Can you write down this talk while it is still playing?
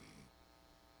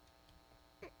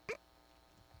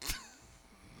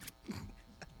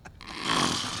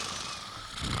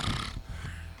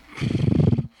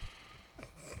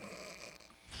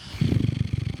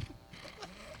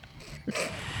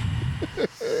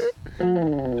Why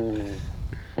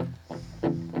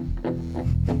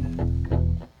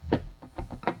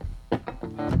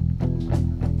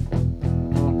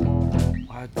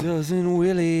doesn't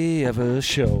Willy ever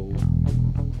show?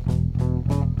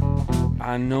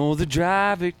 I know the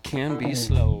drive, it can be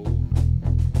slow.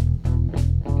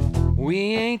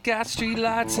 We ain't got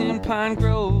streetlights in Pine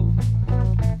Grove,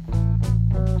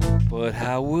 but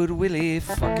how would Willy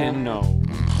fucking know?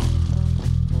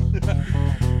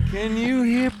 Can you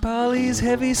hear Polly's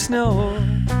heavy snore?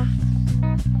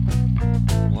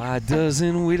 Why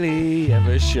doesn't Willy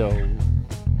ever show?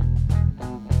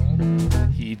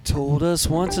 He told us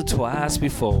once or twice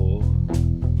before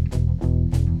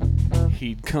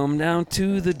he'd come down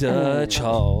to the Dutch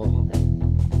Hall.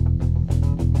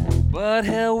 But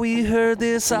hell, we heard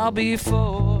this all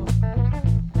before,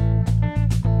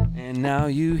 and now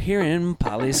you hearin'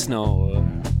 Polly snore.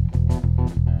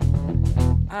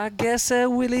 I guess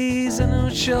that Willy's in a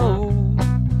show,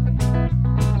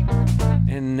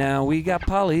 and now we got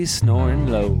Polly snoring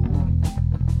low.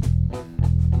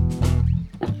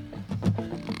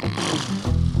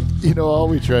 You know, all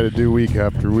we try to do week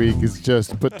after week is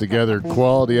just put together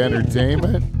quality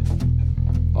entertainment.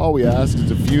 All we ask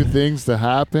is a few things to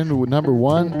happen. Number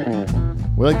one,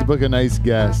 we like to book a nice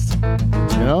guest.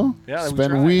 You know? Yeah,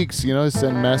 spend weeks, you know,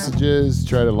 send messages,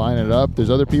 try to line it up.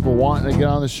 There's other people wanting to get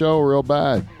on the show real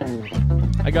bad.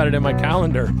 I got it in my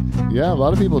calendar. Yeah, a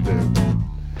lot of people do.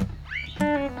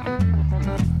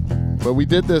 But we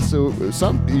did this.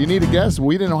 You need a guest.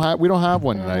 We don't have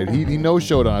one tonight. He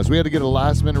no-showed on us. We had to get a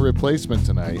last-minute replacement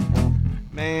tonight.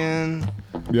 Man.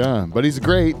 Yeah, but he's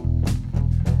great.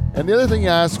 And the other thing you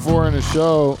ask for in a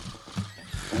show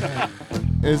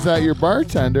is that your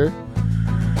bartender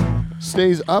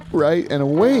stays upright and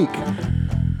awake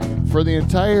for the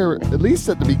entire, at least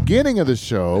at the beginning of the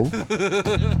show.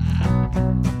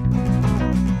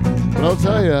 But I'll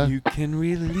tell you, You can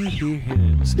really hear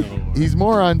him snore. he's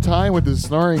more on time with his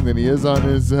snoring than he is on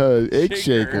his egg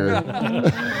shaker.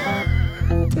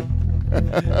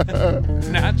 It's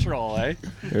natural, eh?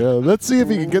 Yeah, let's see if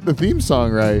he can get the theme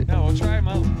song right. Yeah, we'll try him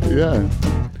out. Yeah.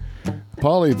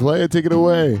 Polly, play it, take it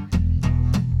away.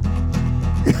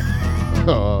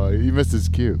 Oh, he missed his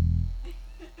cue.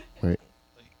 Wait.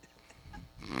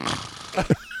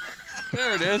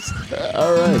 There it is.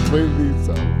 All right, play the theme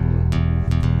song.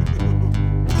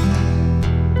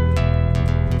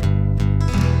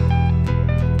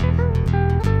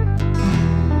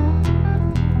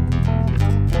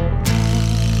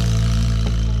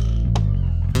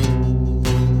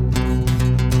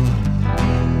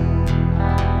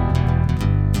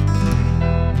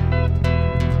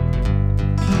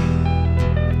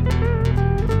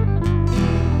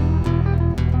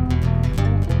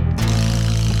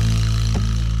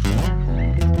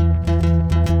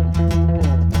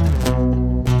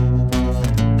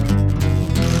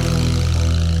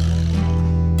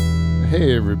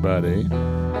 Hey, everybody.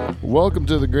 Welcome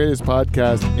to the greatest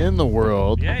podcast in the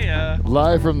world. Yeah.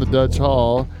 Live from the Dutch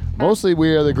Hall. Mostly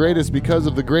we are the greatest because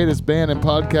of the greatest band in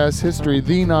podcast history,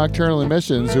 the Nocturnal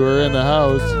Emissions, who are in the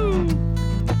house.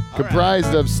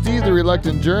 Comprised of Steve the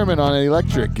Reluctant German on an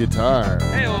electric guitar.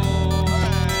 Hey-o.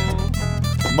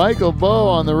 Michael Bow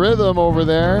on the rhythm over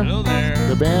there. Hello there.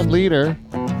 The band leader.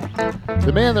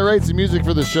 The man that writes the music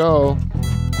for the show.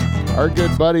 Our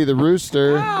good buddy, the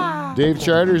Rooster. Dave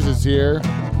Charters is here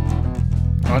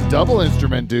on double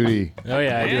instrument duty. Oh,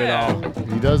 yeah, I do it all.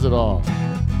 He does it all.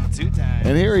 2 times.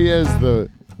 And here he is, the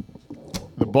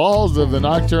balls of the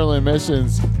Nocturnal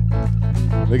Emissions.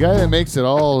 The guy that makes it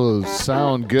all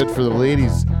sound good for the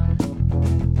ladies.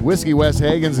 Whiskey Wes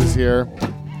Hagens is here.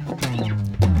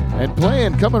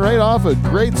 And coming right off a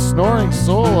great snoring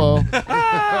solo. He's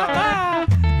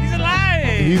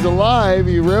alive. He's alive.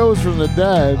 He rose from the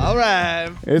dead. All right.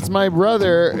 It's my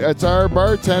brother. It's our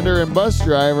bartender and bus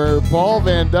driver. Paul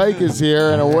Van Dijk is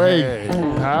here and awake. Hey,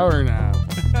 power now.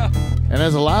 And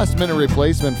as a last-minute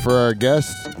replacement for our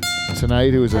guest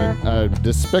tonight, who was a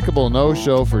despicable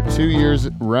no-show for 2 years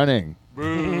running,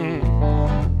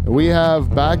 we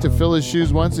have back to fill his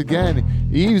shoes once again.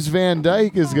 Yves Van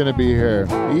Dijk is going to be here.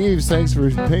 Yves, thanks for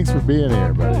being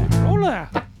here, buddy. Hola.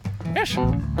 Yes.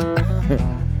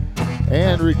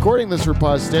 And recording this for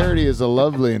posterity is the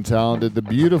lovely and talented, the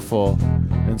beautiful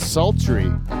and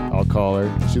sultry, I'll call her.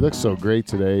 She looks so great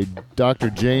today, Dr.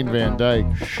 Jane Van Dyke.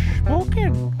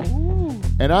 Smoking. Ooh.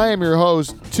 And I am your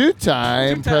host,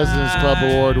 two-time President's Club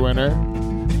Award winner,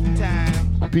 2 times.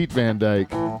 Pete Van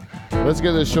Dyke. Let's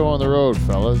get this show on the road,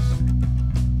 fellas.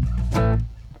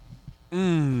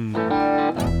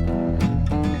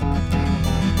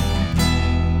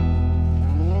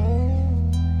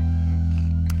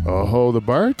 Oh, the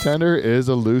bartender is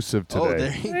elusive Oh, today.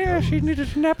 there you Yeah, she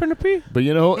needed a nap and a pee. But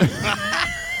you know,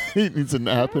 he needs a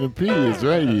nap and a pee. Is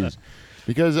right.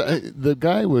 Because the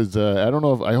guy was, I don't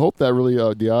know if, I hope that really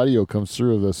the audio comes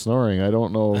through of the snoring. I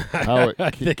don't know how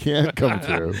it can't come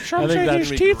through. I think that's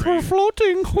his teeth were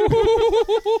floating.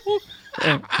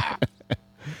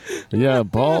 Yeah,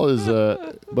 Paul is,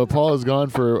 but Paul has gone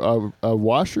for a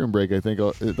washroom break, I think,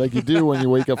 like you do when you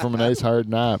wake up from a nice hard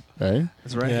nap, right?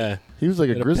 That's right. Yeah. He was like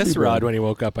He a had a grizzly piss bear. rod when he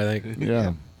woke up, I think.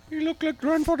 Yeah. You look like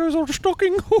grandfather's old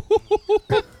stocking.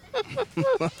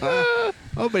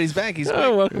 Oh, but he's back. He's Oh,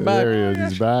 back. welcome back. There he is.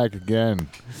 He's back again.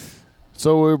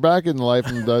 So we're back in the Life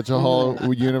in the Dutch Hall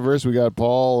universe. We got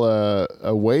Paul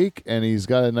awake, and he's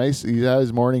got he had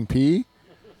his morning pee.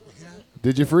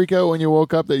 Did you freak out when you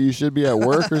woke up that you should be at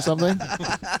work or something?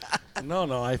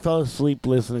 No, I fell asleep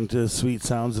listening to the sweet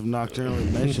sounds of Nocturnal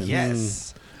Emission.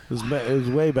 Yes. It was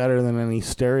way better than any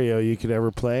stereo you could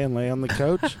ever play and lay on the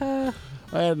couch. I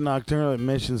had Nocturnal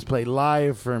Emissions play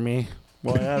live for me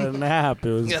while I had a nap.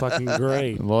 It was fucking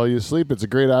great. While you sleep, it's a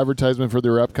great advertisement for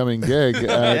their upcoming gig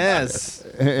Yes.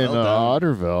 in Well done.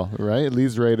 Otterville, right? It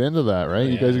leads right into that, right?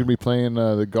 You guys are going to be playing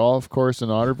the golf course in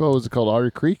Otterville. Is it called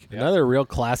Otter Creek? Another real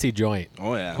classy joint.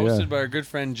 Oh, yeah. Yeah. Hosted by our good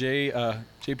friend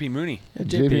JP Mooney. Yeah,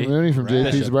 JP Mooney from Right.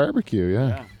 JP's Barbecue,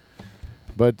 yeah.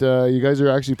 But you guys are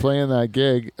actually playing that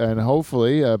gig, and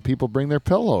hopefully people bring their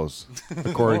pillows,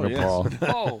 according Oh, to yes.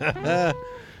 Paul. Oh,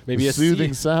 Maybe The a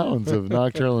soothing seat. sounds of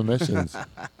Nocturnal Emissions. I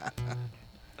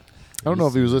don't know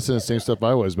if he was listening to the same stuff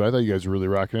I was, but I thought you guys were really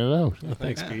rocking it out. Oh,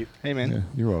 thanks, Pete. Hey, man. Yeah,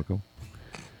 you're welcome.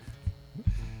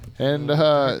 And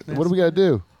what do we got to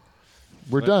do?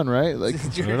 We're done, right? Like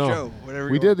It's your I don't know. show. Whatever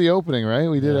we you did the opening, right?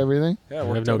 We did Yeah. everything. yeah. We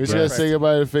Worked have no out We just got to guests. say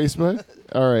goodbye to Facebook.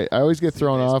 All right. I always get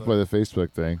thrown off Facebook. by the Facebook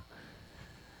thing.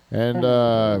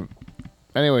 And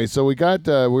anyway, so we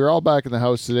we're all back in the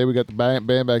house today. We got the band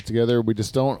back together. We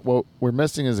just don't. What we're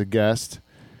missing is a guest.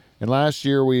 And last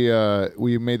year we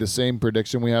made the same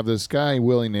prediction. We have this guy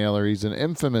Willy Nailor. He's an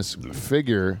infamous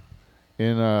figure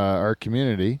in our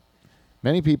community.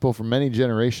 Many people from many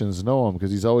generations know him because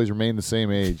he's always remained the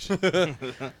same age.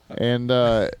 and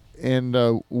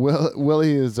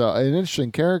Willie is an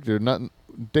interesting character.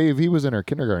 Dave, he was in our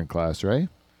kindergarten class, right?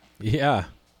 Yeah.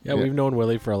 Yeah. Yeah, we've known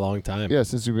Willie for a long time. Yeah,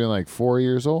 since we've been like 4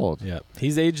 years old. Yeah.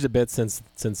 He's aged a bit since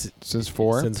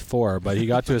 4? Since 4, but he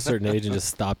got to a certain age and just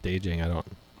stopped aging. I don't.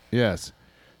 Yes.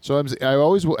 So I'm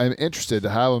interested to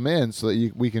have him in so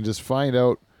that we can just find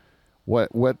out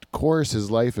what course his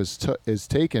life is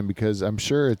taken, because I'm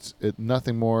sure it's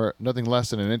nothing less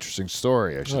than an interesting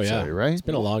story, I should say, right? It's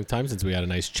been a long time since we had a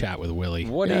nice chat with Willie.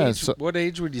 What Yeah, age? so- What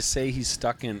age would you say he's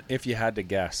stuck in if you had to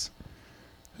guess?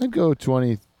 I'd go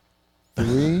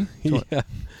 23.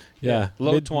 Yeah.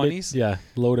 Low 20s? Yeah,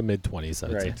 low to mid 20s, I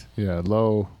would say. Right. Yeah,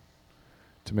 low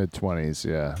to mid 20s.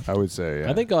 Yeah, I would say. Yeah.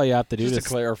 I think all you have to do Just to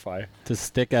clarify. to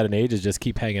stick at an age is just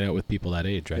keep hanging out with people that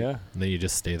age, right? Yeah. And then you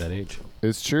just stay that age.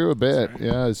 It's true a bit. right.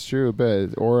 Yeah, it's true a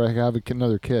bit. Or I have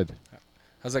another kid.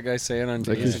 How's that guy saying on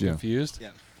That Dazed gives and you- Confused? Yeah.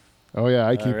 Oh yeah,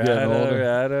 I keep getting older.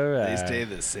 All right. They stay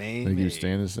the same. They keep age.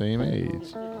 staying the same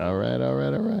age. All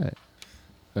right.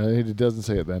 He doesn't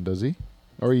say it then, does he?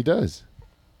 Or he does.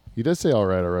 He does say all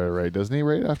right, doesn't he?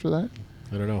 Right after that.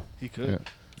 I don't know. He could.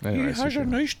 Yeah. Anyway, so sure.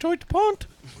 nice tight pant.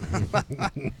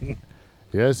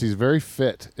 Yes, he's very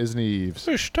fit, isn't he, Yves?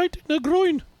 Fish tight in the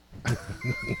groin.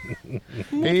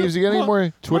 Hey, Yves, you got any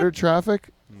more Twitter traffic?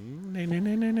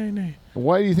 Nay.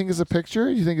 Why do you think it's a picture?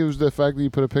 Do you think it was the fact that you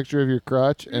put a picture of your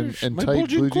crotch and Yes, and my tight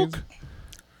bulging blue cook.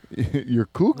 jeans? Your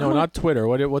kook? No, not Twitter.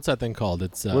 What's that thing called?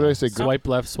 It's What did I say? Swipe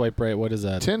left, swipe right. What is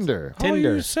that? Tinder.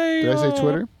 Tinder. Did I say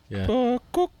Twitter? Yeah.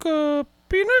 Cook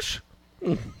penis?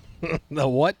 The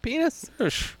what penis?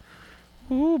 Yes.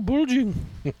 Oh, bulging.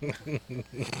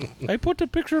 I put a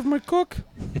picture of my cook.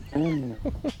 You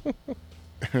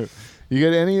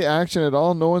get any action at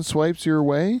all? No one swipes your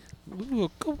way? Ooh,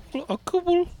 a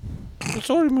couple.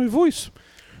 Sorry, my voice.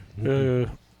 I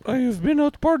have been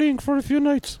out partying for a few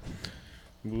nights.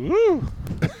 Woo.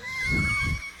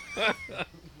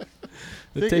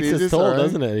 It Take takes it easy, its it's toll, all right.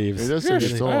 doesn't it, Yves? It does take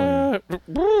its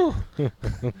toll.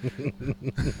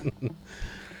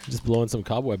 Just blowing some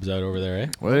cobwebs out over there, eh?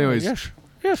 Well, anyways,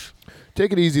 Yes.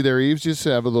 take it easy there, Yves. Just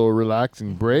have a little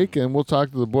relaxing break, and we'll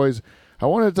talk to the boys. I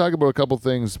wanted to talk about a couple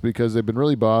things because they've been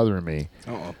really bothering me.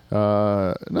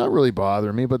 Uh-oh. Not really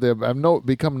bothering me, but I've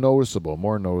become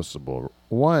more noticeable.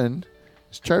 One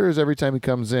is Charters. Every time he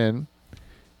comes in,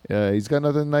 he's got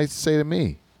nothing nice to say to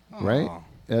me, right? Aw.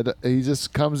 And he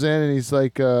just comes in and he's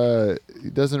like, he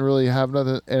doesn't really have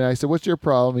nothing. And I said, "What's your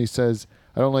problem?" He says,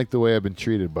 "I don't like the way I've been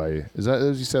treated by you." Is that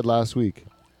as you said last week,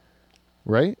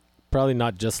 right? Probably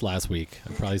not just last week.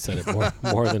 I probably said it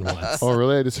more than once. Oh,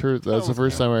 really? I just heard. That's the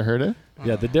first time I heard it.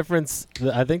 Yeah, the difference.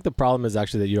 I think the problem is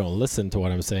actually that you don't listen to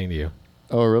what I'm saying to you.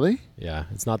 Oh, really? Yeah,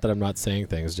 it's not that I'm not saying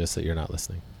things, just that you're not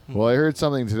listening. Well, I heard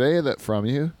something today that from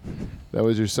you. That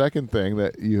was your second thing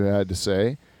that you had to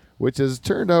say, which has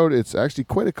turned out it's actually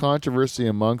quite a controversy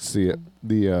amongst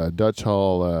the Dutch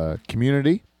Hall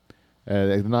community,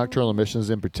 the Nocturnal Emissions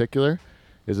in particular,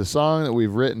 is a song that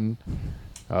we've written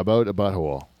about a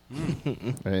butthole.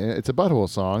 It's a butthole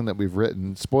song that we've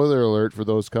written. Spoiler alert for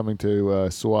those coming to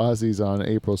Swazi's on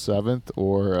April 7th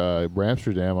or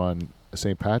Amsterdam on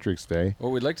St. Patrick's Day. What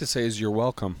we'd like to say is you're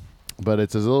welcome. But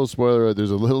it's a little spoiler.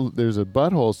 There's a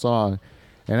butthole song,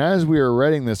 and as we were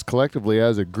writing this collectively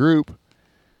as a group,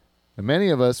 many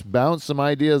of us bounced some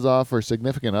ideas off our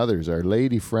significant others, our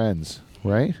lady friends,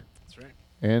 right? That's right.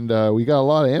 And we got a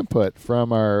lot of input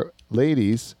from our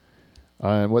ladies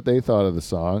on what they thought of the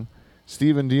song.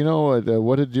 Stephen, do you know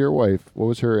what did your wife? What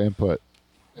was her input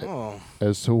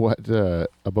as to what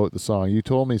about the song? You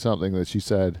told me something that she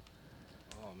said.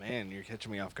 Oh man, you're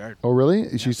catching me off guard. Oh, really?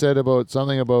 Yeah. She said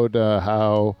something about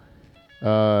how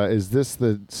is this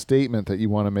the statement that you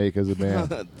want to make as a band?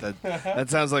 that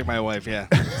sounds like my wife. Yeah.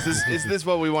 Is this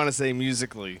what we want to say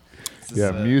musically?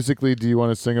 Musically, do you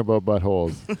want to sing about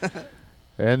buttholes?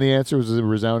 And the answer was a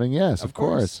resounding yes. Of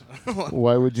course.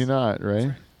 Why would you not?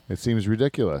 Right? It seems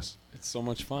ridiculous. It's so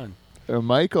much fun.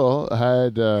 Michael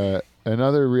had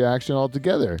another reaction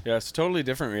altogether. Yeah, it's a totally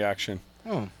different reaction.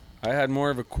 Oh. I had more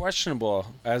of a questionable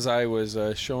as I was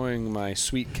showing my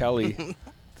sweet Kelly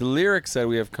the lyrics that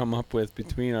we have come up with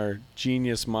between our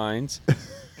genius minds.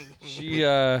 She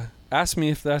asked me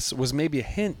if that was maybe a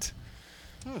hint.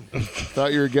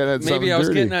 Thought you were getting at something Maybe I was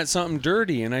dirty. getting at something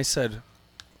dirty, and I said,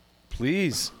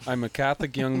 please, I'm a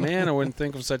Catholic young man. I wouldn't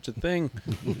think of such a thing.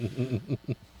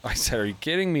 I said, are you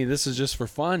kidding me? This is just for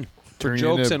fun, for Turn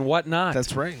jokes into- and whatnot.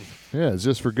 That's right. Yeah, it's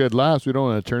just for good laughs. We don't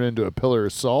want to turn into a pillar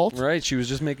of salt. Right, she was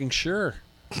just making sure.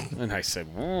 And I said,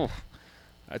 whoa,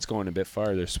 that's going a bit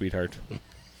farther, sweetheart.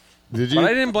 Did But I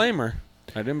you? didn't blame her.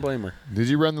 Did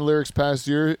you run the lyrics past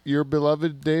your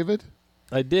beloved David?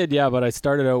 I did, yeah, but I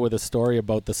started out with a story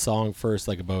about the song first,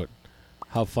 like about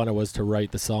how fun it was to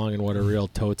write the song and what a real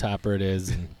toe tapper it is.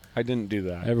 And I didn't do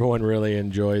that. everyone really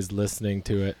enjoys listening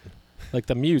to it. Like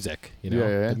the music, you know.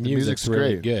 Yeah. The The music's music's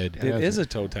really great. good. It is a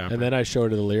toe tapper. And then I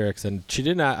showed her the lyrics, and she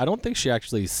didn't. I don't think she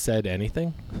actually said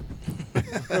anything.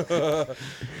 It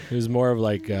was more of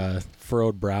like a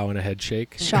furrowed brow and a head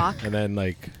shake. Shock. And then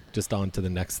like just on to the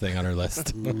next thing on her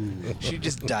list. She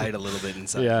just died a little bit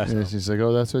inside. Yeah. Yeah, she's like,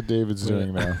 oh, that's what David's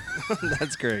doing now.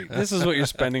 That's great. This is what you're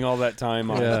spending all that time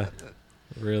on. Yeah.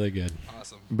 Really good.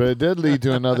 Awesome. But it did lead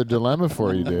to another dilemma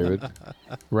for you, David.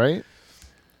 Right?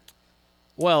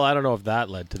 Well, I don't know if that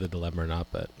led to the dilemma or not,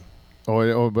 but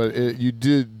But you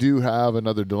do have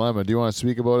another dilemma. Do you want to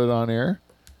speak about it on air?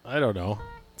 I don't know.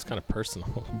 It's kind of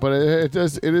personal. But it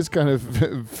is kind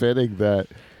of fitting that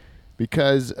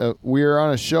because we are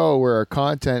on a show where our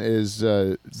content is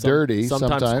dirty,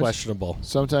 Sometimes questionable.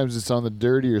 Sometimes it's on the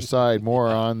dirtier side, more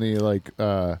on the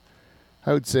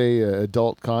I would say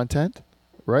adult content,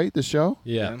 right? The show,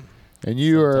 Yeah. and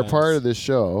you are a Sometimes. part of this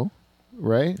show,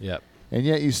 right? Yep. And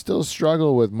yet you still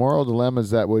struggle with moral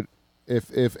dilemmas that would,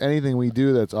 if anything we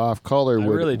do that's off color, I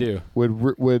would really do.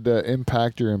 would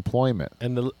impact your employment.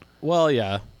 And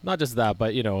yeah, not just that,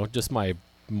 but just my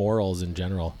morals in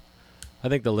general. I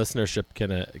think the listenership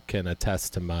can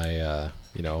attest to my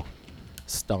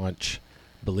staunch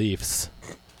beliefs.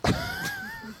 And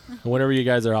whenever you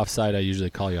guys are offside, I usually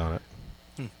call you on it.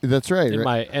 That's right.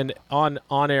 And on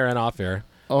air and off air.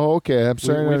 Oh, okay. I'm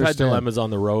sorry. We've had dilemmas on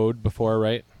the road before,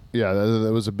 right? Yeah,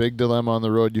 that was a big dilemma on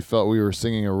the road. You felt we were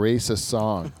singing a racist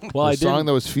song. Well, a I song didn't.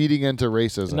 that was feeding into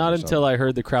racism. Not or until I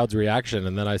heard the crowd's reaction,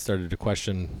 and then I started to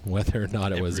question whether or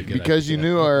not it was a good because idea. you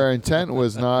knew our intent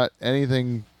was not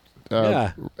anything,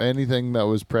 Yeah. anything that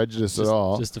was prejudice at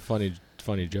all. Just a funny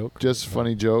joke. Just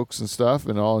funny jokes and stuff,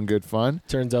 and all in good fun.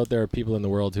 Turns out there are people in the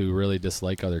world who really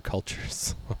dislike other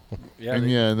cultures. Yeah,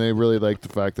 And they really liked the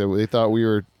fact that they thought we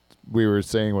were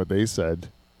saying what they said,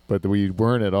 but we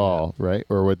weren't at all, right?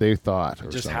 Or what they thought. Or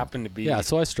it just something. happened to be. Yeah,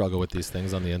 so I struggle with these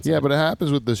things on the inside. Yeah, but it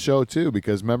happens with the show too,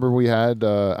 because remember we had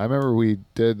I remember we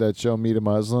did that show Meet a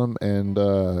Muslim, and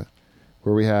where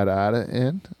we had Ada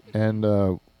in, and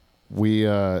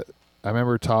I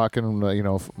remember talking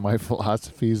my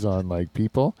philosophies on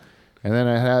people, and then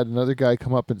I had another guy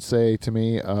come up and say to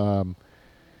me,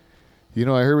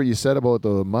 I heard what you said about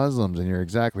the Muslims, and you're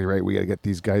exactly right. We got to get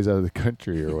these guys out of the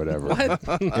country or whatever.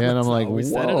 What? And I'm like, we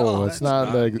said at all. whoa, it's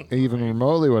not like even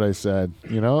remotely what I said.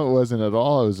 It wasn't at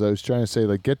all. I was trying to say,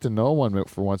 like, get to know one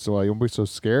for once in a while. You won't be so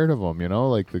scared of him,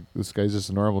 like this guy's just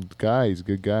a normal guy. He's a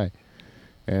good guy.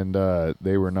 And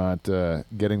they were not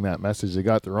getting that message. They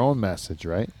got their own message,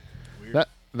 right? Weird.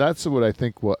 That's what I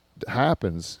think what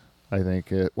happens,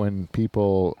 when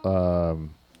people...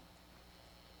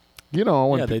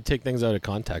 they take things out of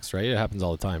context, right? It happens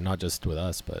all the time, not just with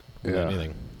us, but with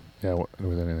anything. Yeah,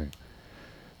 with anything.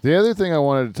 The other thing I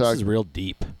wanted to talk... This is real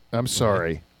deep. I'm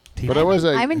sorry. But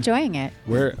I'm enjoying it.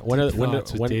 When are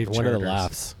Thoughts with Dave the Charters.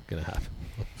 laughs going to happen?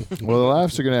 Well, the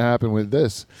laughs are going to happen with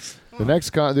this. The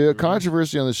next the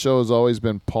controversy on the show has always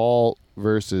been Paul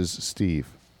versus Steve,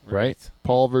 right?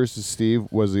 Paul versus Steve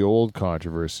was the old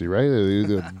controversy, right?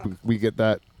 We get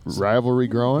that rivalry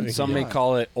growing. Some may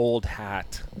call it old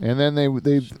hat. And then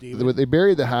they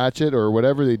buried the hatchet or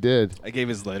whatever they did. I gave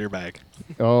his lighter back.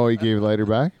 Oh, he gave lighter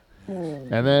back.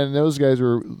 And then those guys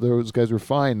were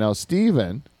fine. Now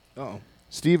Steven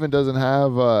doesn't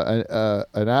have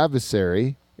an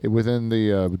adversary within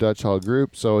the Dutch Hall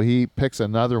group, so he picks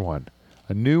another one,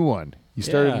 a new one. You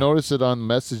started to notice it on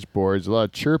message boards. A lot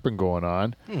of chirping going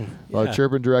on. A lot of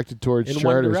chirping directed towards in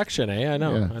Charters. one direction, eh? I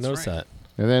know. Yeah. I noticed that.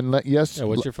 And then What's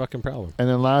your fucking problem? And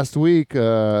then last week,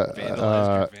 Vandalized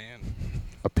your van.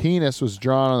 a penis was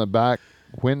drawn on the back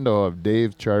window of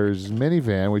Dave Charters'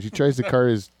 minivan, which he tries to cart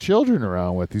his children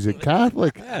around with. He's a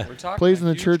Catholic. Plays in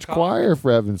the church choir,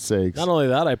 for heaven's sakes. Not only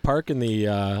that, I park in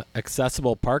the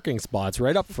accessible parking spots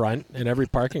right up front in every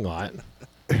parking lot.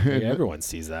 Everyone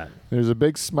sees that. There's a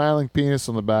big smiling penis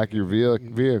on the back of your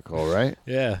vehicle, right?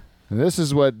 Yeah. And this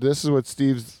is what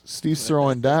Steve's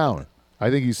throwing down. I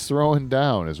think he's throwing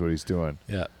down is what he's doing.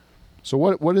 Yeah. So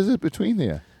what is it between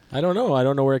you? I don't know. I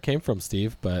don't know where it came from,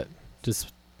 Steve, but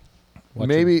just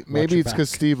maybe your it's back. because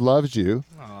Steve loves you,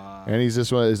 and he's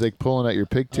just is like pulling at your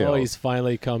pigtails. Oh, he's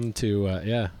finally come to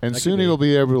And soon he will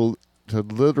be able to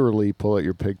literally pull at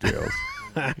your pigtails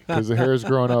because the hair's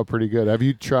growing out pretty good. Have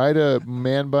you tried a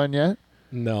man bun yet?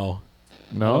 No.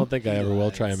 No. I don't think I ever will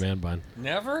try a man bun.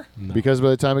 Never? No. Because by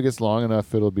the time it gets long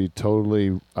enough, it'll be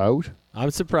totally out.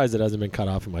 I'm surprised it hasn't been cut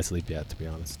off in my sleep yet, to be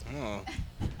honest. Oh.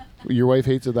 Your wife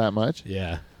hates it that much?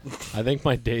 Yeah. I think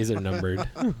my days are numbered.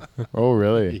 Oh,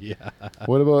 really? Yeah.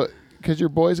 What about, because your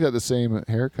boys got the same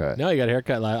haircut? No, you got a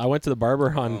haircut. I went to the barber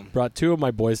brought two of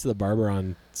my boys to the barber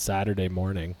on Saturday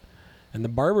morning. And the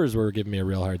barbers were giving me a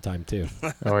real hard time, too.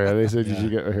 Oh, yeah. They said, did you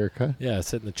get a haircut? Yeah,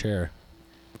 sit in the chair.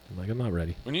 I'm like, I'm not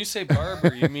ready. When you say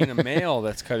barber, you mean a male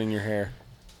that's cutting your hair.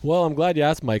 Well, I'm glad you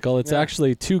asked, Michael. It's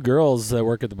actually two girls that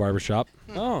work at the barbershop.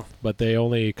 Oh. But they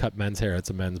only cut men's hair. It's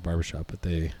a men's barbershop. But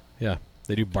they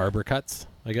do barber cuts,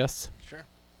 I guess. Sure.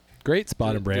 Great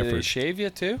spot in Do they Brantford. shave you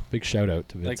too? Big shout out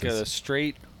to Vince's. Like a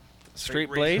straight razor.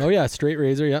 blade? Oh, yeah, straight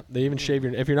razor. Yep. They even shave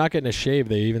if you're not getting a shave,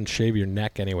 they even shave your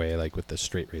neck anyway, like with the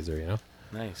straight razor,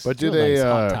 Nice. But do Real they, nice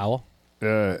hot towel.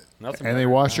 Nothing and they better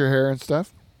wash than your hair and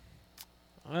stuff?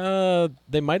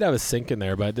 They might have a sink in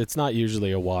there, but it's not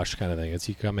usually a wash kind of thing. It's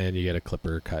you come in, you get a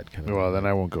clipper cut kind of Well, thing. then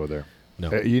I won't go there.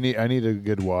 No. I need a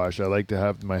good wash. I like to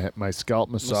have my scalp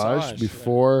massage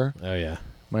before Oh, yeah.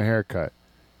 my haircut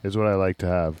is what I like to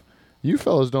have. You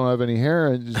fellas don't have any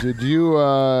hair. Did you,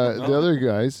 the other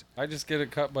guys? I just get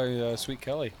it cut by Sweet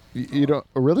Kelly. You don't,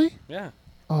 really? Yeah.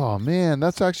 Oh, man,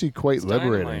 that's actually quite It's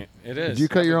liberating. dynamite. It is. Did you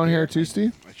cut your own hair too,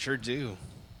 Steve? I sure do. You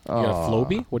got a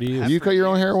Flowbee? What do you use? Do you cut your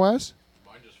own hair, Wes?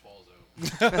 Mine just falls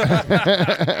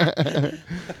out.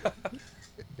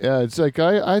 Yeah, it's like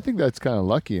I think that's kind of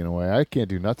lucky in a way. I can't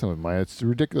do nothing with mine. It's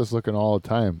ridiculous looking all the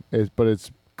time. But it's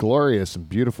glorious and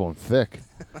beautiful and thick,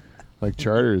 like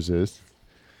Charters is.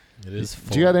 It is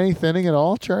full. Do you got any thinning at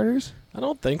all, Charters? I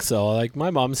don't think so. Like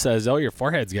my mom says, oh, your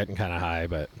forehead's getting kind of high,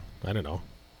 but I don't know.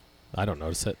 I don't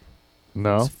notice it.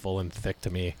 No. It's full and thick to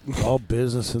me. All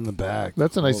business in the back.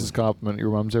 That's the nicest compliment your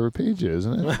mom's ever paid you,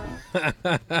 isn't it?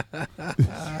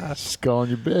 She's calling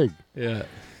you big. Yeah.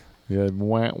 Yeah,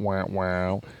 wow, wow,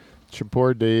 wow.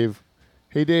 Poor Dave.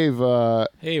 Hey, Dave.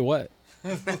 Hey, what?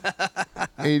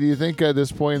 Hey, do you think at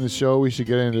this point in the show we should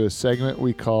get into a segment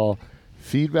we call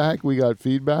Feedback? We got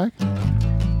feedback?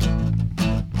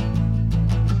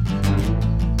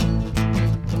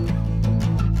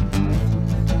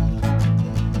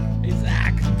 Hey,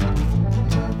 Zach.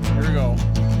 Here we go.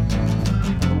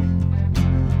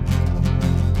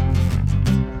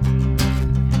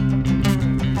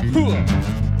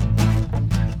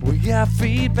 We got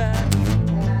feedback.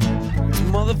 It's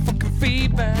motherfucking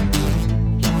feedback.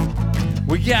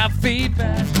 We got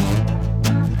feedback.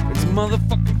 It's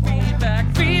motherfucking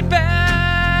feedback.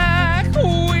 Feedback.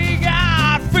 We got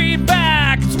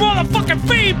Motherfucking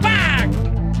feedback!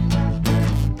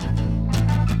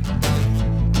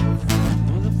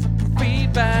 Motherfucking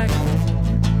feedback.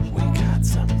 We got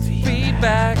some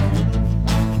feedback.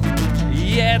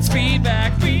 Yeah, it's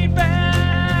feedback.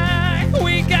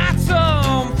 We got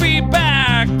some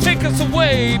feedback. Take us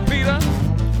away, Peter.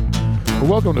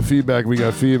 Welcome to Feedback. We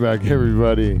got feedback,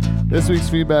 everybody. This week's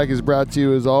feedback is brought to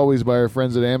you, as always, by our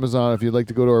friends at Amazon. If you'd like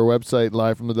to go to our website,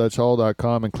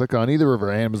 livefromthedutchhall.com, and click on either of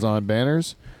our Amazon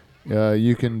banners,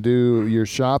 you can do your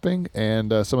shopping,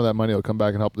 and some of that money will come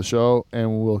back and help the show,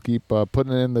 and we'll keep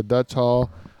putting it in the Dutch Hall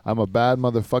I'm a Bad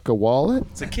Motherfucker wallet.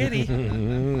 It's a kitty.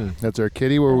 That's our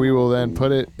kitty, where we will then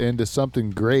put it into something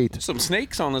great. Some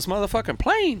snakes on this motherfucking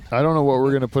plane. I don't know what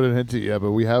we're going to put it into yet,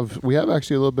 but we have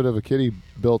actually a little bit of a kitty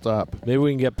built up. Maybe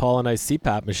we can get Paul a nice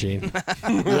CPAP machine.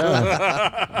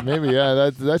 Yeah, maybe.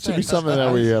 Yeah, that should be something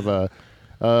that we have like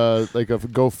a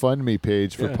GoFundMe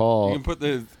page for Paul. You can put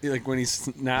when he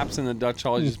snaps in the Dutch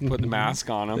Hall, you just put the mask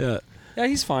on him. Yeah,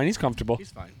 he's fine. He's comfortable.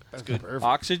 He's fine. That's good.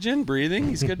 Oxygen, breathing.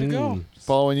 He's good to go.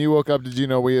 Paul, when you woke up, did you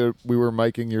know we were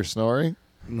miking your snoring?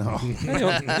 No. You'll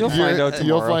find out tomorrow.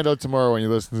 You'll find out tomorrow when you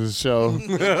listen to the show.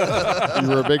 You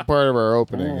were a big part of our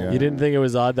opening. Yeah. You didn't think it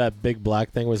was odd that big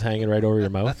black thing was hanging right over your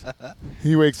mouth?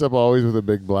 He wakes up always with a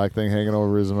big black thing hanging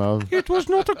over his mouth. It was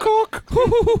not a cock.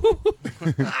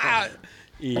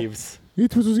 Yves.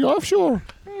 It was the offshore.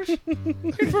 It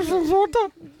was from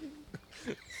Zorta.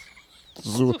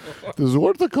 The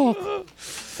Zorta cock.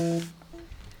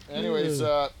 Anyways,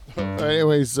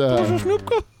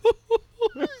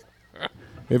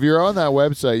 if you're on that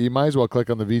website, you might as well click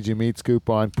on the VG Meats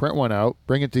coupon, print one out,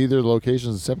 bring it to either of the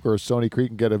locations in Simcoe or Stony Creek,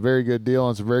 and get a very good deal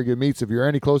on some very good meats. If you're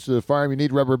any closer to the farm, you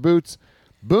need rubber boots.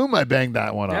 Boom, I banged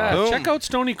that one Yeah, off. check out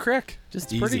Stony Creek.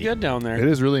 Just It's pretty easy. good down there. It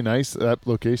is really nice. That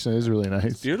location is really nice.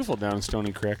 It's beautiful down in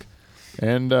Stony Creek.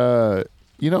 And, I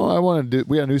want to do,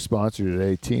 we got a new sponsor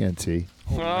today, TNT.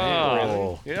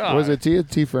 Oh, yeah. Was it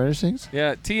TNT Furnishings?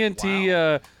 Yeah,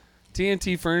 TNT,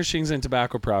 TNT Furnishings and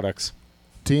Tobacco Products.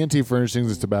 TNT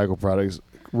Furnishings is tobacco products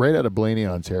right out of Blaney,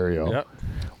 Ontario. Yep.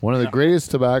 One of the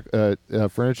greatest tobacco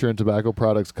furniture and tobacco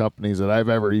products companies that I've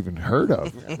ever even heard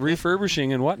of.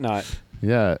 Refurbishing and whatnot.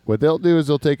 Yeah. What they'll do is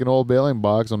they'll take an old baling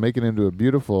box and make it into a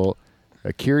beautiful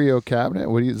curio cabinet.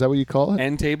 Is that what you call it?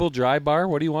 End table, dry bar.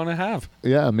 What do you want to have?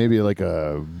 Yeah, maybe like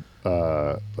a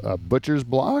butcher's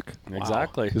block.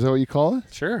 Exactly. Is that what you call it?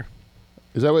 Sure.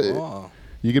 Is that what? Oh.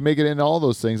 You can make it into all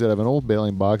those things that have an old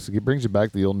baling box. It brings you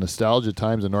back to the old nostalgia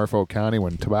times in Norfolk County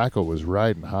when tobacco was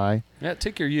riding high. Yeah,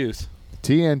 take your youth.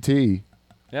 TNT.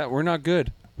 Yeah, we're not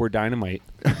good. We're dynamite.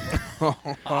 How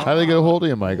do they get a hold of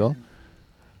you, Michael?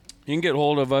 You can get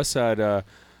hold of us at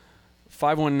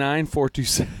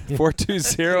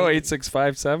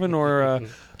 519-420-8657 or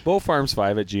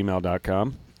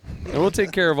bowfarms5@gmail.com. And we'll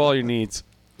take care of all your needs.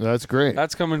 That's great.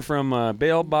 That's coming from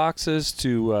bail boxes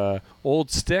to old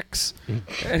sticks,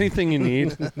 anything you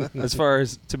need as far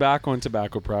as tobacco and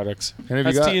tobacco products. And if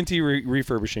That's you got, TNT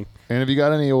refurbishing. And if you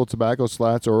got any old tobacco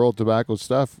slats or old tobacco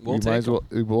stuff, We'll you take might as well.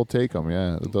 We'll take them.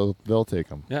 Yeah, they'll take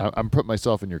them. Yeah. I'm putting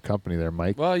myself in your company there,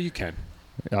 Mike. Well, you can.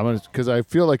 Because I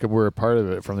feel like we're a part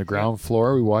of it from the ground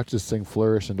floor. We watch this thing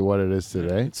flourish into what it is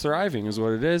today. It's thriving is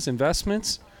what it is.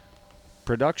 Investments,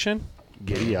 production,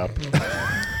 giddy up.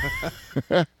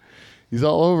 He's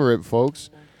all over it, folks.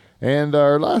 And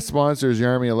our last sponsor is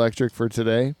Yarmy Electric for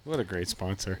today. What a great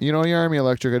sponsor. You know, Yarmy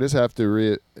Electric, I just have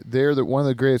to they're one of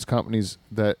the greatest companies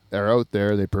that are out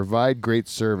there. They provide great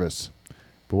service.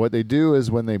 But what they do is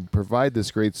when they provide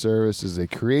this great service is they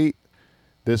create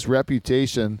this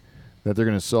reputation that they're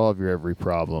going to solve your every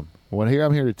problem. What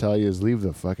I'm here to tell you is leave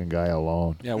the fucking guy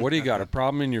alone. Yeah, what do you got? A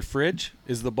problem in your fridge?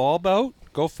 Is the bulb out?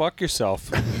 Go fuck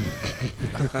yourself.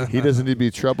 He doesn't need to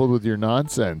be troubled with your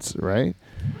nonsense, right?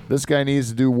 This guy needs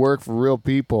to do work for real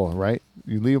people, right?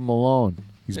 You leave him alone.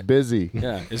 He's busy.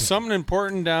 Yeah. Is something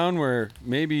important down where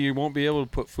maybe you won't be able to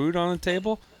put food on the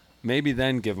table? Maybe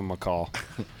then give him a call.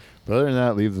 But other than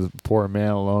that, leave the poor man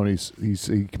alone.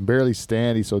 He can barely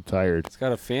stand. He's so tired. He's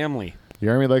got a family. The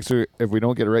Army likes to, if we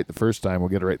don't get it right the first time, we'll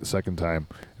get it right the second time.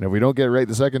 And if we don't get it right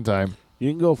the second time, You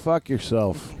can go fuck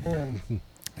yourself.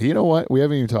 you know what? We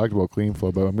haven't even talked about Clean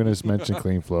Flow, but I'm going to just mention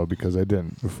Clean Flow because I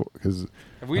didn't before. Because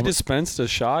Have we dispensed a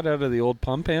shot out of the old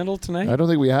pump handle tonight? I don't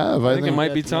think we have. I think it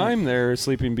might be time there,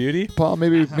 Sleeping Beauty. Paul,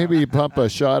 maybe you pump a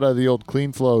shot out of the old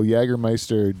Clean Flow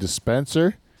Jägermeister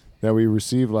dispenser that we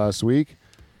received last week,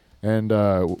 and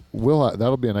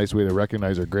that'll be a nice way to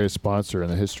recognize our greatest sponsor in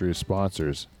the history of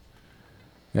sponsors.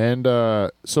 And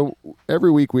so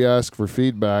every week we ask for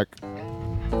feedback.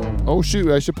 Oh, Oh,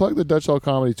 shoot. I should plug the Dutch Hall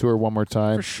Comedy Tour one more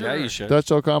time. For sure. Yeah, you should. Dutch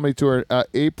Hall Comedy Tour,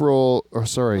 April, or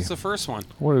sorry. What's the first one?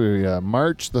 What are we,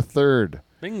 March the 3rd.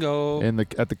 Bingo.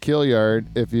 At the Kill Yard.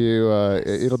 If you,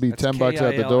 it'll be That's $10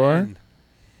 at the door. K-I-L-N.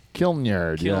 Kiln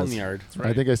Yard, Kiln yes. Yard.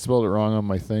 I think I spelled it wrong on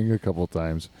my thing a couple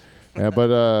times. Yeah, but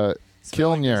Kiln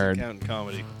Spelling doesn't Yard. count in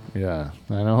comedy. Yeah,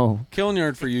 I know. Kiln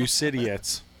Yard for you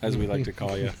idiots, as we like to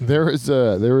call you. There was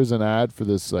an ad for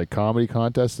this like comedy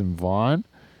contest in Vaughan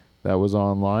that was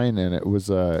online, and it was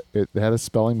it had a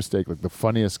spelling mistake, like the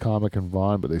funniest comic in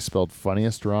Vaughan, but they spelled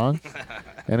funniest wrong.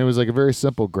 And it was like a very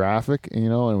simple graphic, and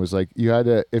it was like you had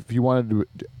to, if you wanted to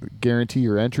guarantee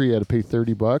your entry, you had to pay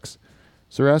 $30.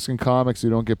 So they're asking comics who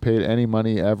don't get paid any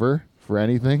money ever for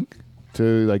anything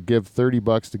to like give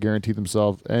 $30 to guarantee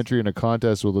themselves entry in a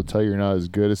contest where they'll tell you you're not as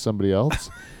good as somebody else,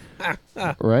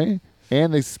 right?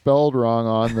 And they spelled wrong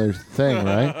on their thing,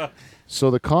 right?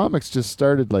 So the comics just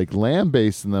started like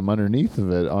lambasting them underneath of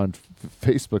it on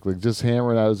Facebook, like just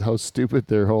hammering out how stupid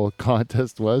their whole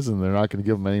contest was, and they're not going to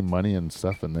give them any money and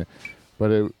stuff.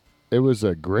 But it was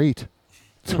great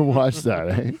to watch that,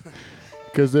 eh?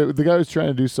 Because the guy was trying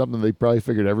to do something they probably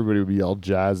figured everybody would be all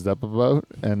jazzed up about,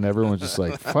 and everyone's just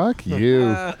like, "Fuck you!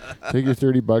 Take your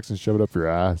 $30 and shove it up your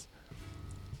ass."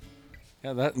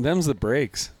 Yeah, them's the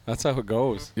breaks. That's how it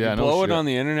goes. Yeah, you no blow it shit. on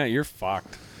the internet, you're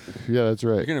fucked. Yeah, that's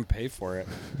right. You're gonna pay for it.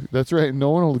 That's right.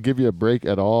 No one will give you a break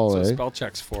at all, That's eh? what spell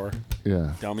check's for,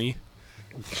 Yeah. dummy.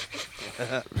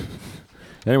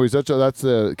 Anyways, that's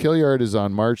the Kill Yard is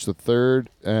on March the 3rd,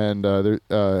 and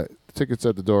tickets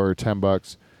at the door are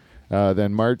 $10.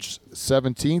 Then March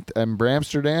 17th in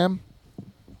Bramsterdam,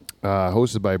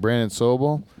 hosted by Brandon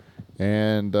Sobel.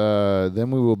 And then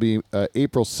we will be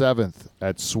April 7th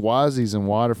at Swazi's in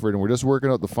Waterford. And we're just working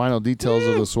out the final details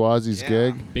of the Swazi's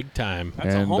gig. Big time.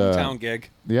 That's And, a hometown gig.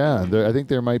 Yeah, I think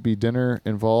there might be dinner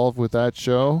involved with that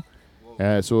show.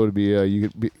 So it would be you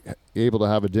could be able to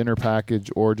have a dinner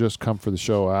package or just come for the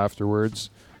show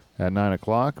afterwards at 9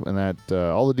 o'clock. And that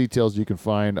all the details you can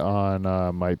find on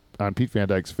on Pete Van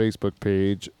Dijk's Facebook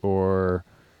page, or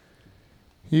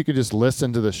you could just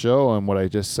listen to the show and what I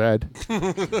just said. All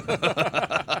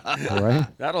right?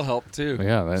 That'll help too.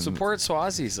 Yeah. Support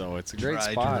Swazi's though. It's a great Try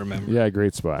to spot. remember. Yeah,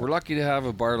 great spot. We're lucky to have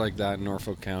a bar like that in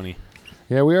Norfolk County.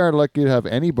 Yeah, we are lucky to have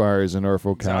any bars in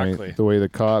Norfolk County. Exactly. The way the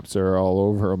cops are all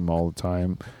over them all the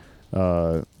time.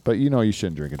 But you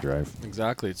shouldn't drink and drive,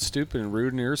 Exactly. It's stupid and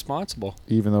rude and irresponsible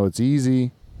even though it's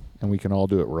easy and we can all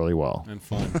do it really well. and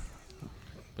fun.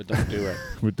 But don't do it.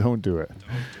 But don't do it.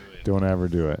 Don't ever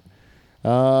do it.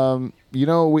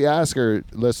 We ask our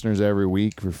listeners every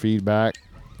week for feedback.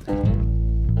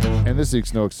 And this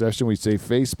week's no exception. We say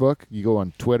Facebook. You go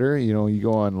on Twitter. You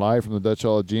go on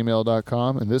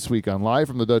livefromthedutchhall@gmail.com. And this week on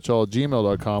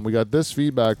livefromthedutchhall@gmail.com, we got this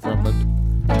feedback from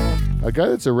a guy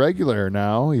that's a regular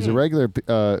now. He's a regular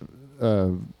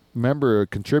member, a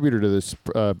contributor to this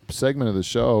segment of the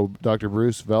show, Dr.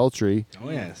 Bruce Veltri. Oh,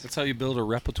 yes. That's how you build a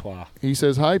repertoire. He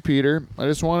says, "Hi, Peter. I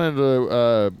just wanted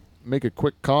to make a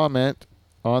quick comment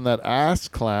on that ass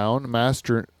clown,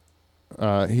 Master."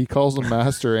 He calls him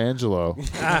Master Angelo,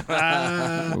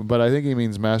 but I think he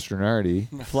means Master Nardi.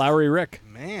 Flowery Rick.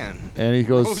 Man. And he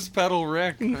Rose goes, Petal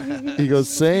Rick.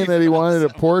 saying that he wanted to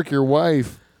pork your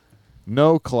wife.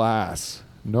 No class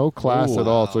at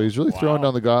all. So he's really throwing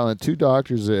down the gauntlet. Two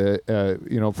doctors,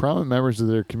 prominent members of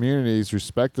their communities,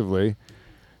 respectively,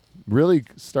 really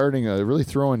starting, really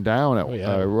throwing down at.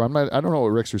 I don't know what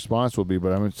Rick's response will be,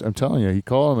 but I'm telling you, he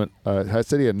called him. I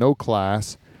said he had no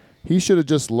class. He should have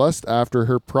just lust after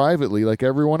her privately, like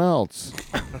everyone else.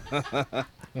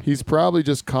 He's probably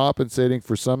just compensating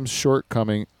for some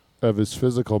shortcoming of his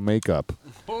physical makeup.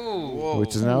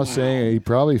 Which is now saying he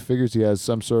probably figures he has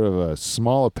some sort of a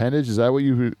small appendage. Is that what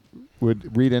you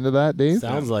would read into that, Dave?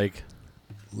 Sounds like.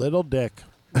 Little dick.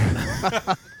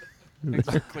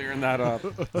 Thanks for clearing that up.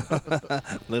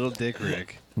 Little Dick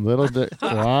Rick. Little dick.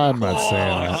 Well, I'm not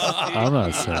saying that. I'm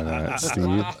not saying that,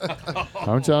 Steve.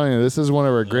 I'm telling you, this is one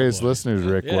of our greatest listeners,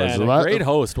 Rick Yeah, was. and a great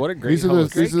host. What a great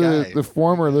host. These are guy. the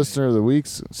former listener of the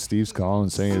weeks. Steve's calling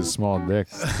and saying his small dick.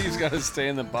 He's got to stay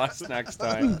in the bus next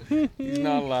time. He's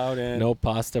not allowed in. No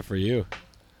pasta for you.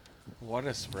 What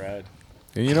a spread.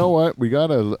 And you know what? We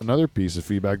got another piece of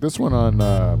feedback. This one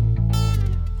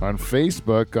on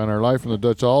Facebook, on our Live from the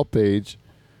Dutch Hall page.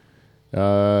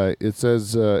 It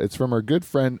says it's from our good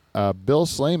friend Bill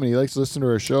Slayman. He likes to listen to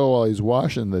our show while he's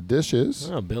washing the dishes.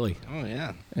 Oh, Billy. Oh,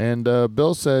 yeah. And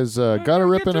Bill says, got a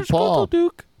rip and a Paul.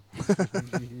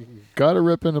 Got a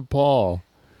rip and a Paul.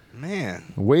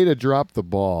 Man. Way to drop the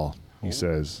ball, he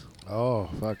says. Oh,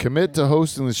 fuck. Commit to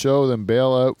hosting the show, then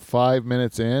bail out 5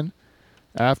 minutes in.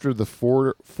 after the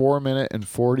 4 minute and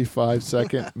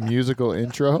 45-second musical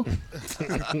intro.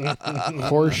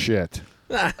 Horse shit.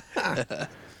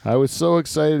 I was so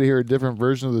excited to hear a different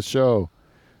version of the show.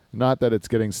 Not that it's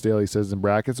getting stale, he says in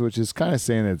brackets, which is kind of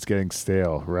saying that it's getting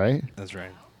stale, right? That's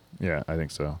right. Yeah, I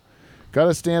think so. Got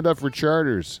to stand up for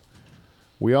Charters.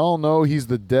 We all know he's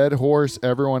the dead horse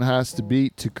everyone has to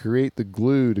beat to create the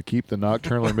glue to keep the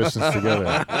nocturnal emissions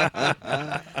together.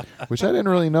 Which I didn't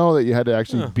really know that you had to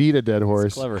actually beat a dead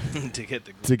horse Clever. To get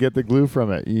the to get the glue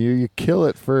from it. You kill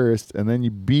it first, and then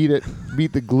you beat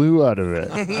the glue out of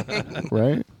it,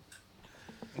 right?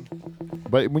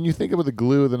 But when you think about the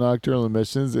glue of the nocturnal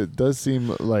emissions, it does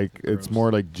seem like it's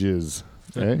more like jizz,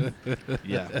 right?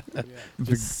 yeah.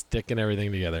 Just sticking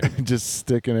everything together. Just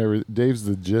sticking Dave's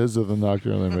the jizz of the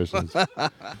nocturnal emissions.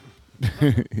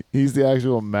 He's the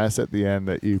actual mess at the end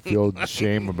that you feel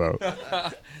shame about.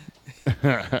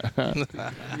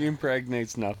 He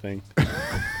impregnates nothing.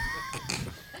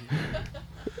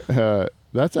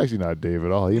 That's actually not Dave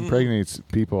at all. He impregnates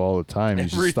people all the time. You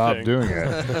should stop doing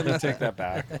it. Let me take that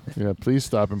back. Yeah, please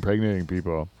stop impregnating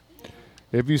people.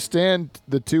 If you stand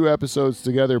the 2 episodes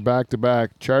together back to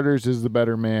back, Charters is the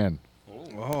better man.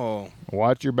 Oh.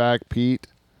 Watch your back, Pete.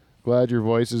 Glad your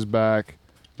voice is back.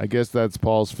 I guess that's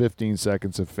Paul's 15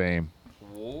 seconds of fame.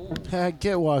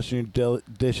 Get washing your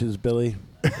dishes, Billy.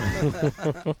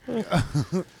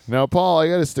 Now, Paul, I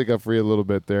got to stick up for you a little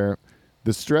bit there.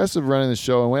 The stress of running the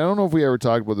show, and I don't know if we ever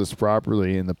talked about this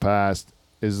properly in the past,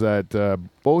 is that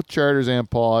both Charters and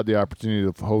Paul had the opportunity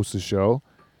to host the show.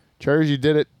 Charters, you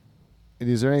did it.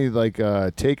 Is there any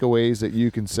takeaways that you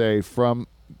can say from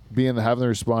having the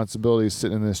responsibility of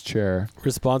sitting in this chair?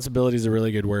 Responsibility is a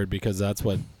really good word because that's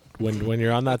what when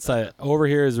you're on that side. Over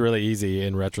here is really easy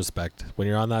in retrospect. When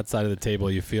you're on that side of the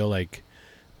table, you feel like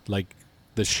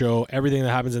the show, everything that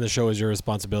happens in the show is your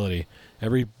responsibility.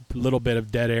 Every little bit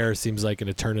of dead air seems like an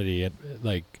eternity, and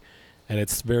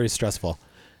it's very stressful.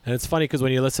 And it's funny because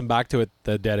when you listen back to it,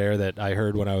 the dead air that I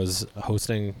heard when I was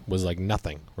hosting was like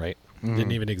nothing, right?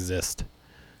 Didn't even exist.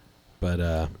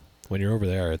 But when you're over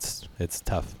there, it's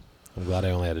tough. I'm glad I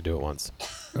only had to do it once.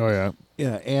 Oh, yeah.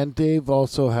 Yeah, and Dave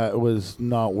also was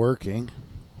not working,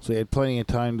 so he had plenty of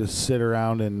time to sit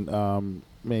around and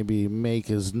maybe make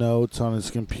his notes on his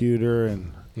computer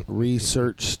and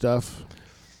research stuff.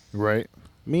 Right.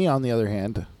 Me, on the other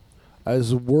hand, I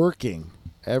was working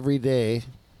every day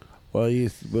while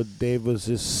Dave was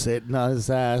just sitting on his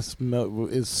ass,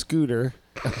 his scooter.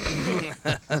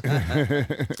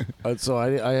 And so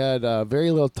I had very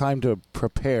little time to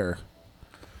prepare.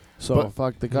 So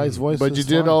the guy's voice. But was you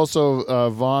did fine. also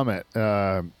vomit,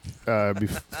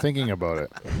 thinking about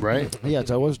it, right?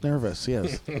 Yes, I was nervous.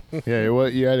 Yes. Yeah,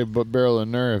 you had a barrel of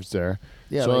nerves there.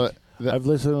 Yeah. So I've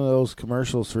listened to those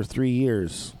commercials for 3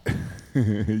 years.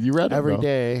 You read it every though.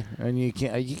 day, and you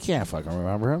can't fucking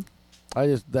remember him.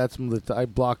 I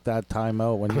blocked that time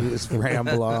out when you just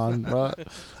ramble on. But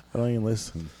I don't even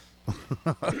listen.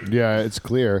 Yeah, it's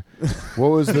clear. What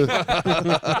was the?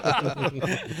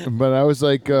 But I was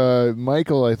like,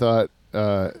 Michael. I thought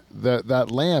that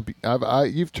lamp.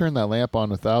 You've turned that lamp on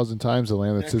 1,000 times. The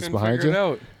lamp that sits behind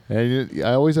you. And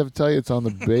I always have to tell you, it's on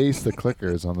the base. The clicker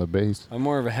is on the base. I'm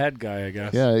more of a head guy, I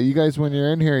guess. Yeah, you guys, when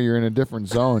you're in here, you're in a different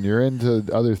zone. You're into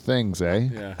other things, eh?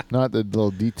 Yeah. Not the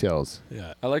little details.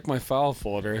 Yeah. I like my file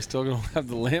folder. I still don't have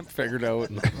the lamp figured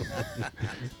out.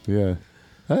 Yeah.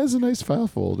 That is a nice file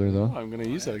folder, though. I'm going to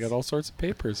use it. I got all sorts of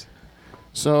papers.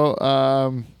 So,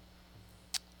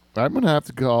 I'm going to have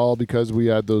to call because we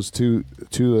had those two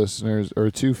listeners,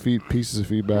 or pieces of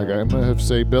feedback. I'm going to have to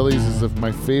say Billy's is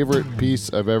my favorite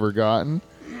piece I've ever gotten.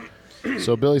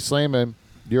 So, Billy Slayman,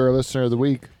 you're a listener of the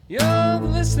week. You're the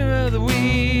listener of the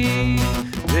week.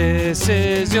 This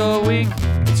is your week.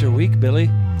 It's your week, Billy.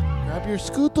 Grab your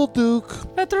Scootle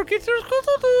Duke. Let her get your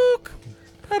Scootle Duke.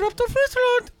 Head up to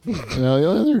Friesland. Now, the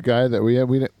other guy that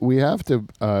we have to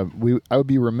I would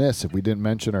be remiss if we didn't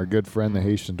mention our good friend, the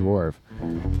Haitian Dwarf.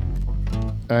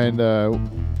 And I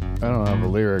don't have a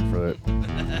lyric for it.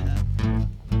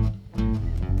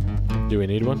 Do we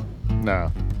need one?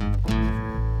 No.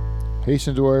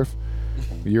 Haitian Dwarf,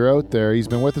 you're out there. He's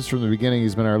been with us from the beginning.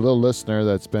 He's been our little listener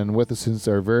that's been with us since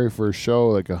our very first show,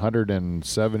 like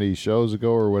 170 shows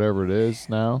ago or whatever it is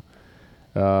now.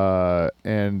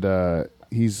 And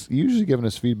he's usually given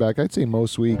us feedback, I'd say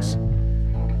most weeks.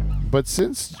 But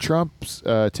since Trump's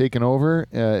taken over,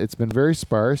 it's been very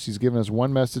sparse. He's given us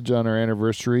one message on our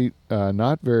anniversary,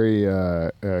 not very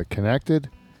connected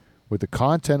with the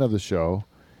content of the show.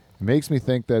 It makes me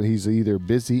think that he's either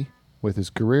busy with his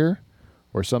career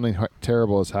or something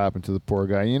terrible has happened to the poor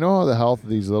guy. You know the health of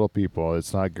these little people,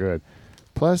 it's not good.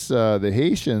 Plus, the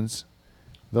Haitians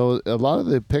Though a lot of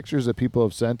the pictures that people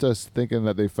have sent us thinking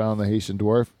that they found the Haitian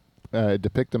dwarf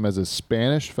depict him as a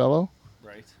Spanish fellow.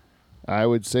 Right. I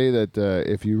would say that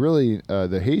if you really,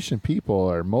 the Haitian people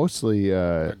are mostly,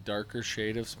 A darker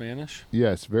shade of Spanish.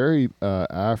 yes, very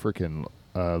African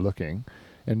looking.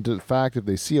 And the fact, if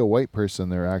they see a white person,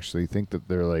 they actually think that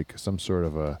they're like some sort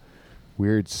of a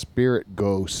weird spirit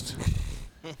ghost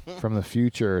from the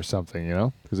future or something, you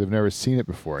know, because they've never seen it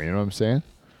before. You know what I'm saying?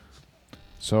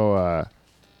 So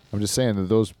I'm just saying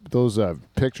that those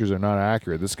pictures are not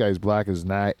accurate. This guy's black as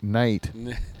night,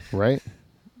 right?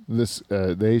 This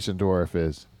the Haitian dwarf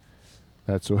is.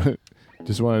 That's what.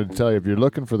 Just wanted to tell you, if you're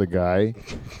looking for the guy,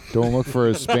 don't look for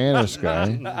a Spanish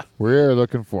guy. We're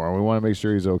looking for him. We want to make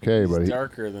sure he's okay. He's But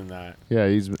darker than that. yeah,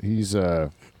 he's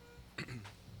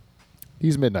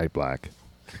midnight black.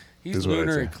 He's is what I'd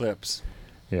lunar say. eclipse.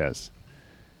 Yes,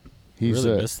 he's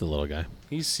Really missed the little guy.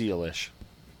 He's sealish.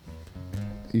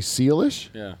 he's sealish.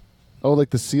 Yeah. Oh, like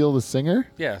the seal, the singer.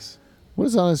 Yes. What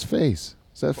is on his face?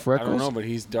 Is that freckles? I don't know, but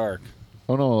he's dark.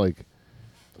 Oh no, like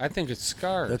I think it's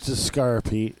scars. That's a scar,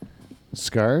 Pete.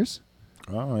 scars.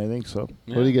 Oh, I think so.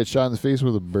 Yeah. What did he get shot in the face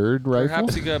with a bird rifle?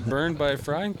 Perhaps he got burned by a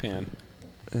frying pan.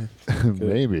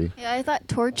 Maybe. Yeah, I thought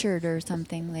tortured or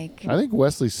something like. I think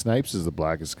Wesley Snipes is the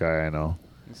blackest guy I know.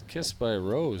 He's kissed by a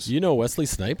rose. You know Wesley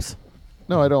Snipes?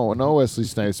 No, I don't know Wesley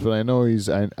Snipes, but I know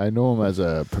I know him as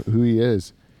who he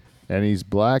is, and he's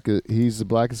black. He's the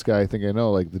blackest guy I think I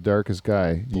know, like the darkest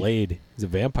guy. Blade. He's a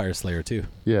vampire slayer too.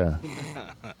 Yeah.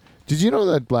 Did you know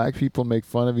that black people make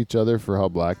fun of each other for how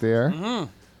black they are? Mm-hmm. That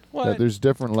What? there's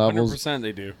different levels. 100%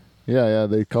 they do. Yeah,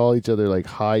 they call each other like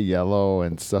high yellow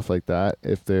and stuff like that.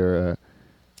 If they're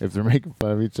making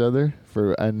fun of each other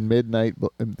and midnight,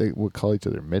 they would call each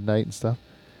other midnight and stuff.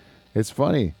 It's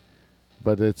funny,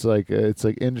 but it's like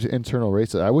internal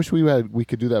racism. I wish we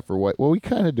could do that for white. Well, we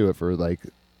kind of do it for like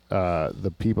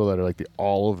the people that are like the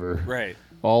Right.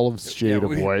 olive shade Yeah,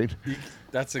 of white.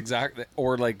 That's exactly.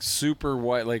 Or like super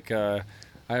white. Like I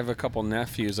have a couple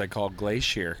nephews I call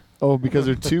Glacier. Oh, because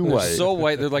they're too They're white. so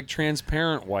white. They're like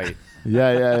transparent white.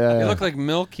 Yeah. They look like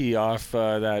Milky off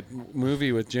that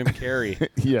movie with Jim Carrey.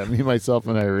 Yeah, me, myself,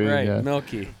 and Irene. Right, Yeah,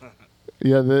 Milky.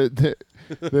 yeah. That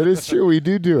is true. We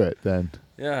do it then.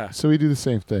 Yeah. So we do the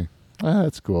same thing.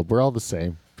 That's cool. We're all the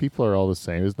same. People are all the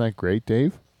same. Isn't that great,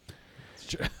 Dave?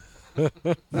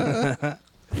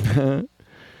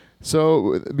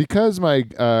 So because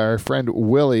our friend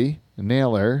Willy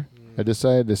Nailor had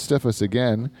decided to stiff us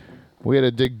again, we had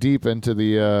to dig deep into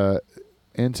the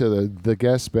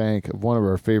guest bank of one of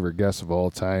our favorite guests of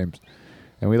all times.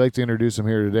 And we'd like to introduce him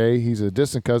here today. He's a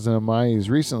distant cousin of mine. He's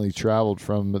recently traveled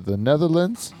from the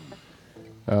Netherlands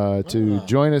to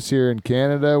join us here in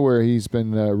Canada, where he's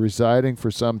been residing for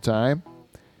some time.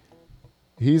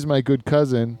 He's my good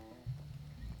cousin,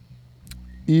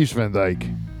 Yves Van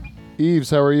Dijk. Yves,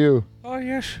 how are you? Oh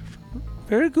yes,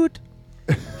 very good.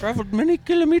 Traveled many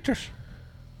kilometers.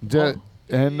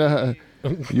 And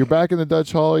you're back in the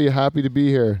Dutch Hall. Are you happy to be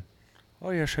here? Oh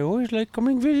yes, I always like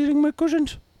coming visiting my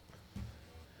cousins.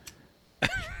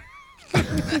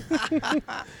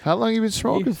 How long you been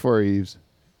smoking for, Yves?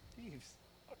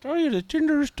 I tell you, the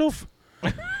Tinder is tough.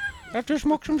 Have to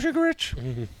smoke some cigarettes.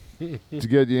 To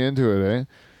get you into it, eh?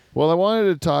 Well, I wanted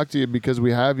to talk to you because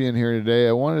we have you in here today.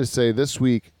 I wanted to say this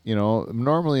week,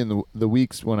 normally in the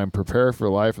weeks when I'm prepared for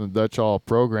Live from the Dutch Hall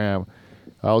program,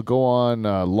 I'll go on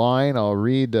line. I'll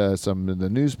read some of the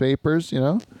newspapers,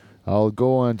 I'll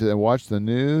go on to watch the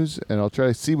news, and I'll try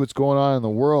to see what's going on in the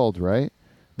world, right?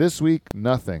 This week,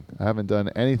 nothing. I haven't done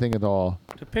anything at all.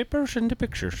 The papers and the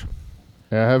pictures.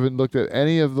 I haven't looked at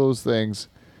any of those things.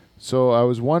 So I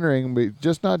was wondering,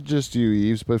 not just you,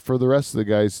 Yves, but for the rest of the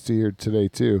guys here today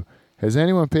too, has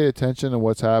anyone paid attention to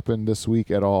what's happened this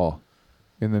week at all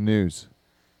in the news?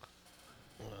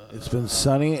 It's been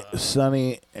sunny,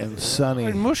 and sunny.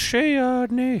 I must say,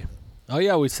 nay. Oh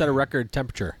yeah, we set a record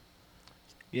temperature.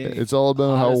 Yeah. It's all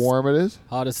about how Hottest- warm it is?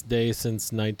 Hottest day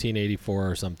since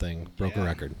 1984 or something. Broke a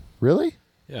record. Really?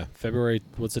 Yeah, February.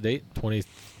 What's the date? 20.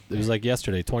 It was like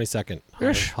yesterday, 22nd.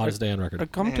 Yes. Hottest day on I record.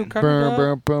 come to Man. Canada.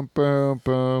 Boom, boom,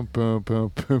 boom, boom,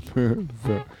 boom, boom, boom,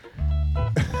 boom.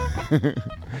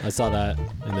 I saw that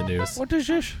in the news. What is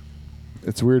this?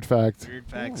 It's weird fact. Weird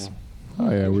facts. Oh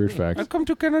yeah, weird I fact. come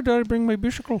to Canada. I bring my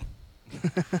bicycle.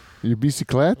 Your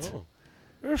bicyclette? Oh.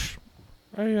 Yes.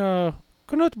 I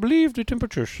cannot believe the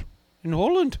temperatures. In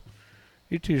Holland,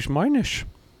 it is minus.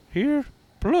 Here,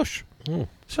 plus. Oh.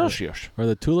 Celsius. Are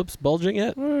the tulips bulging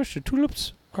yet? Yes, the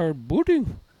tulips are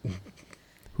budding.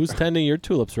 Who's tending your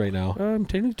tulips right now? I'm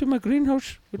tending to my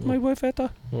greenhouse with my wife,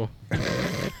 Etta. Oh.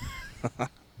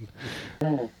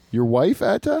 Your wife,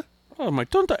 Etta? Oh, my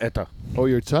tante, Etta. Oh,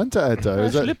 your tanta.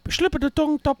 Is that? Slip of the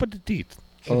tongue, top of the teeth.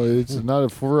 Oh, it's not a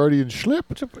Freudian slip.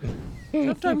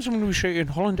 Sometimes when we say in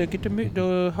Holland, they get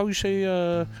the how you say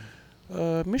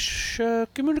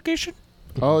miscommunication.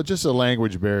 Oh, just a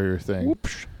language barrier thing.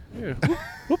 Whoops. Yeah.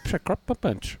 Whoops, I crapped my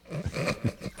pants.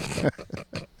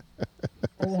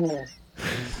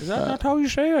 Is that not how you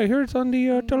say? I hear it on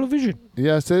the television.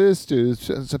 Yes, it is, dude.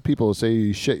 Some people say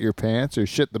you shit your pants or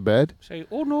shit the bed. Say,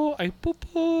 oh no, I poop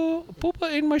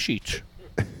in my sheets.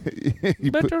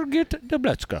 You Better get the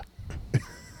Bletska.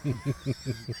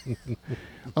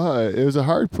 It was a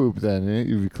hard poop then.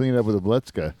 You clean it up with a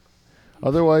Bletska.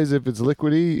 Otherwise, if it's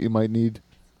liquidy, you might need...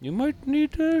 You might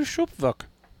need a shopvac.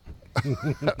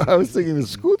 I was thinking a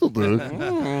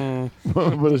Scootaldook.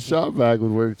 But a shop vac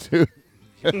would work too.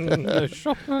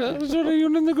 Shop, that's what I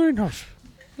use in the greenhouse.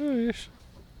 Oh, yes.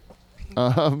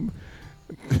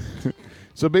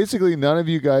 So basically, none of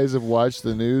you guys have watched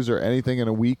the news or anything in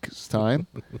a week's time.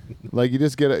 Like you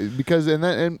just get it because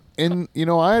and you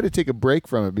know I had to take a break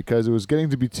from it because it was getting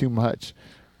to be too much.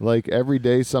 Like every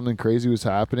day something crazy was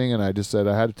happening, and I just said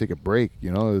I had to take a break.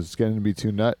 You know, it was getting to be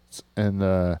too nuts. And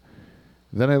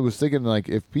then I was thinking like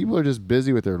if people are just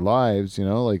busy with their lives, you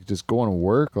know, like just going to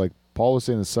work, like Paul was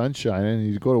saying, the sun's shining, and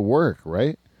you go to work,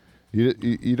 right?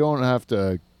 You don't have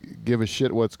to give a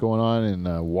shit what's going on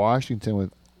in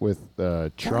Washington with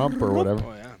Trump or whatever.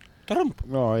 Oh, yeah. Trump.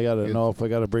 No, I gotta know if I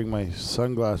gotta bring my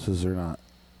sunglasses or not.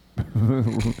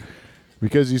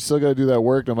 Because you still got to do that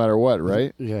work no matter what,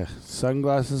 right? Yeah,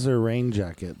 sunglasses or rain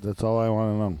jacket. That's all I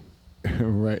want to know.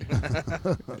 Right.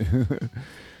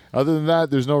 Other than that,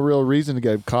 there's no real reason to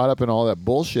get caught up in all that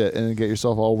bullshit and get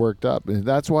yourself all worked up. And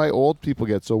that's why old people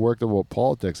get so worked up about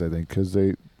politics, I think, because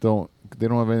they don't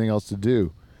have anything else to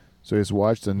do. So they just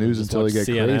watch the news until they get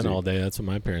CNN crazy. all day. That's what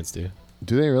my parents do.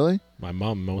 Do they really? My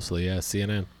mom mostly, yeah,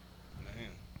 CNN.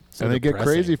 So and they get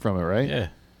depressing. crazy from it, right? Yeah,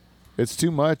 It's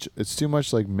too much. It's too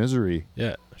much like misery.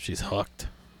 yeah. She's hooked.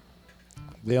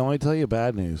 They only tell you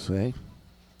bad news, eh?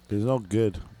 There's no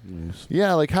good news.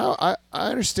 Yeah, like how I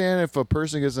understand if a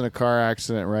person gets in a car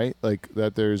accident, right? Like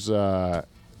that there's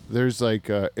like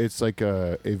it's like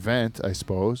a event, I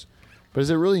suppose. But is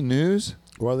it really news?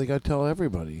 Well, they gotta tell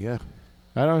everybody. Yeah.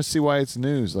 I don't see why it's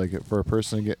news. Like for a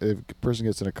person if a person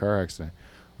gets in a car accident,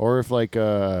 or if like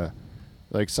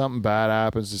something bad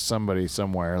happens to somebody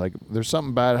somewhere. Like there's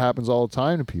something bad happens all the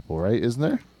time to people, right? Isn't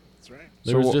there? That's right.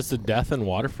 There was just a death in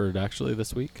Waterford actually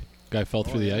this week. Guy fell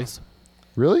through the ice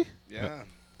Really? Yeah.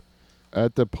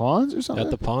 At the ponds or something?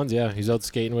 at the ponds. Yeah, he's out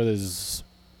skating with his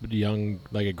young,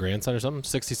 like a grandson or something.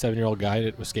 67-year-old guy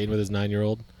that was skating with his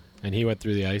 9-year-old, and he went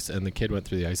through the ice, and the kid went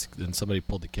through the ice, and somebody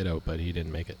pulled the kid out, but he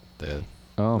didn't make it.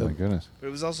 Oh my goodness. But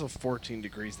it was also 14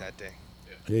 degrees that day.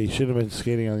 Yeah, you should have been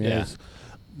skating on the Yeah. ice.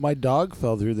 My dog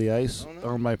fell through the ice Oh, no.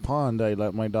 on my pond. I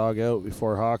let my dog out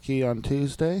before hockey on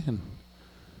Tuesday and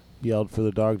yelled for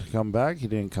the dog to come back. He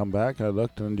didn't come back. I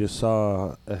looked and just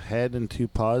saw a head and two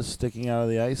paws sticking out of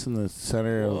the ice in the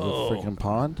center of the freaking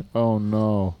pond. Oh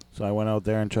no. So I went out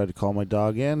there and tried to call my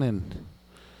dog in, and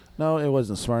no, it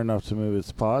wasn't smart enough to move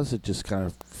its paws. It just kind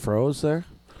of froze there.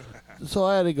 So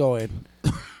I had to go in,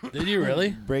 Did you really?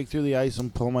 break through the ice,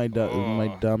 and pull my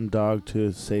dumb dog to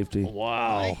his safety. My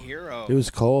Wow. hero. It was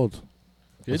cold.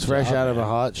 Good It's fresh job, out of a man.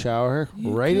 hot shower,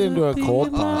 right into a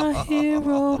cold pond.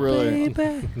 Really?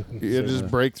 You just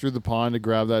break through the pond to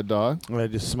grab that dog? I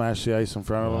just smashed the ice in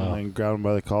front of him Wow. and grabbed him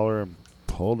by the collar and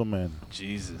pulled him in.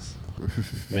 Jesus.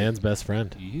 Man's best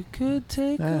friend. You could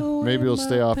take Yeah. Maybe he'll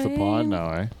stay off the pond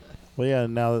now, eh? Well, yeah,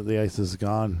 now that the ice is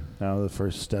gone, now the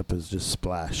first step is just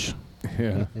splash.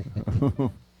 Yeah.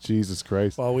 Jesus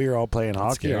Christ. Well, we were all playing That's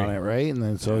hockey scary. on it, right? And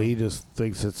then so he just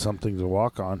thinks it's something to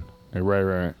walk on.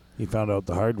 Right. He found out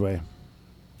the hard way.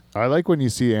 I like when you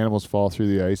see animals fall through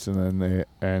the ice and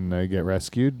then they get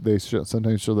rescued. They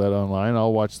sometimes show that online.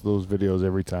 I'll watch those videos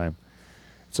every time.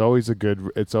 It's always a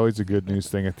good news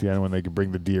thing at the end when they can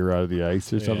bring the deer out of the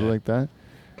ice or something Yeah. like that.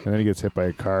 And then he gets hit by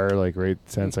a car like right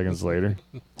 10 seconds later.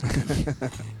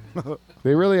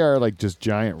 They really are like just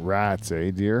giant rats,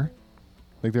 eh, deer?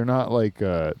 Like they're not like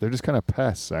they're just kind of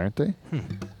pests, aren't they?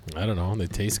 I don't know. They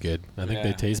taste good. I think they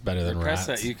Yeah. taste better than Press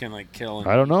rats. that you can like kill.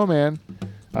 I don't know, man.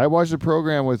 I watched a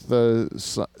program with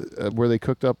where they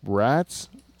cooked up rats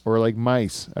or like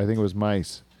mice. I think it was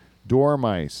mice.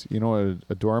 Dormice. You know what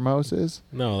a dormouse is?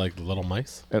 No, like little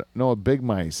mice. No, a big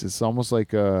mice. It's almost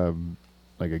like a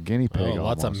guinea pig. Oh,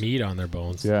 lots of almost. meat on their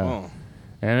bones. Yeah. Oh.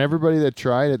 And everybody that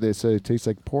tried it, they said it tastes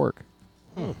like pork.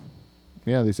 Hmm.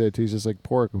 Yeah, they said it tastes just like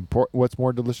pork. And what's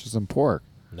more delicious than pork?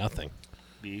 Nothing.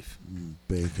 beef.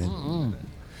 Bacon.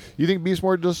 You think beef's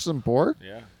more delicious than pork?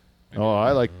 Yeah. Oh,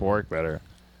 I like pork better.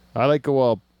 I like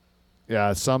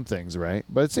Yeah, some things, right?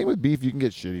 But same with beef. You can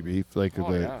get shitty beef, like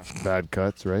bad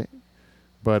cuts, right?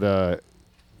 But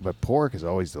pork is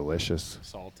always delicious.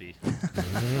 Salty.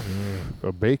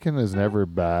 Bacon is never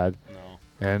bad. No.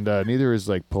 And neither is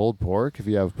like pulled pork. If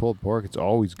you have pulled pork, it's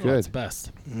always good. It's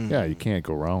best. Yeah, you can't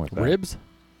go wrong with that. Ribs?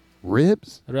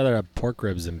 Ribs? I'd rather have pork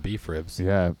ribs than beef ribs.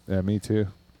 Yeah, me too.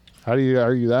 How do you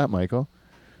argue that, Michael?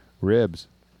 Ribs.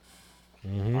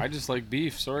 Mm-hmm. I just like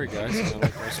beef. Sorry, guys. I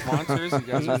like our sponsors. You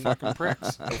guys are fucking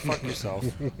pricks. Go fuck yourself.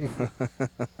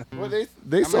 Well, How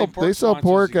sell many pork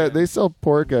pork sponsors at they sell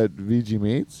pork at VG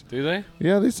Meats. Do they?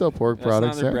 Yeah, they sell pork That's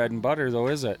products not their there. bread and butter, though,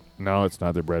 is it? No, it's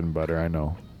not their bread and butter. I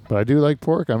know, but I do like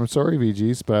pork. I'm sorry,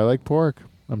 VGs, but I like pork.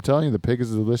 I'm telling you, the pig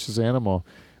is a delicious animal.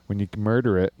 When you can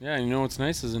murder it. Yeah, you know what's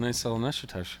nice is a nice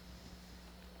salaneshitush.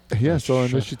 Yeah,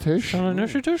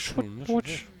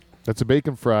 salaneshitush. That's a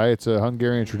bacon fry. It's a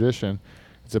Hungarian tradition.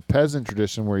 It's a peasant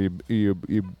tradition where you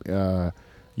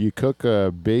cook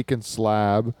a bacon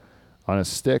slab on a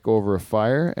stick over a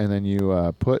fire, and then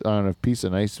you put on a piece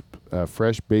of nice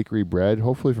fresh bakery bread,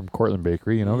 hopefully from Cortland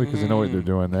Bakery, because they know what they're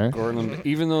doing there. Cortland,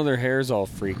 even though their hair's all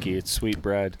freaky, it's sweet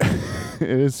bread. It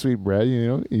is sweet bread.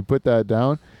 You put that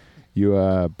down.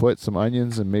 You put some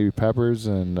onions and maybe peppers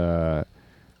and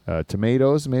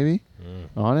tomatoes maybe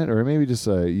on it, or maybe just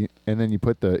and then you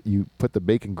put the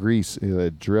bacon grease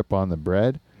drip on the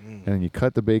bread, and then you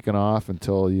cut the bacon off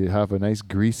until you have a nice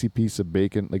greasy piece of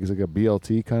bacon, like it's like a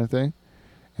BLT kind of thing,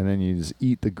 and then you just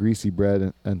eat the greasy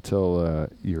bread until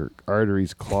your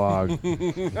arteries clog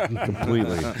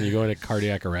completely. You go into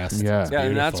cardiac arrest. Yeah, Yeah,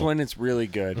 and that's when it's really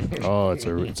good. Oh,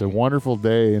 it's a wonderful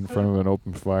day in front of an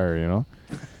open fire.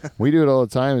 We do it all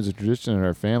the time as a tradition in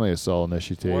our family of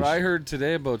salaneshitush. What I heard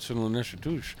today about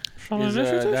salaneshitush is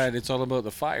that it's all about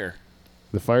the fire.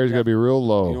 The fire's got to be real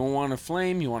low. You don't want a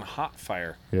flame, you want hot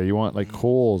fire. Yeah, you want like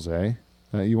coals, eh?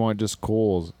 You want just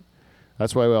coals.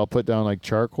 That's why I'll put down like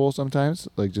charcoal sometimes,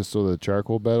 like just so the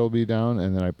charcoal bed will be down,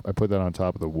 and then I put that on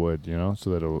top of the wood, so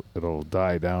that it'll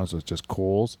die down, so it's just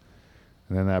coals,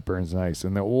 and then that burns nice.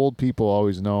 And the old people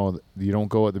always know that you don't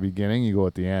go at the beginning, you go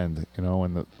at the end,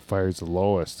 when the fire's the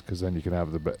lowest, because then you can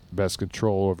have the best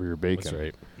control over your bacon. That's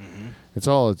right. Mm-hmm. It's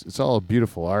all a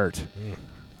beautiful art.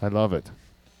 I love it.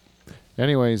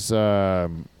 Anyways, what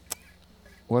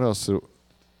else? I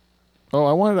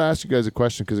wanted to ask you guys a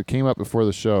question because it came up before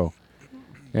the show,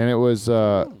 and it was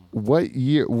what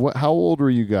year? How old were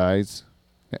you guys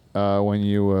when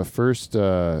you first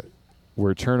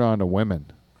were turned on to women?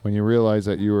 When you realized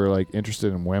that you were like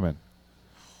interested in women?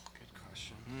 Good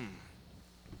question.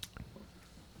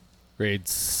 Grade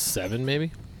 7,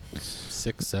 maybe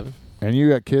 6, 7. And you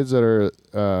got kids that are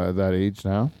that age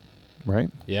now, right?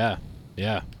 Yeah.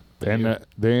 And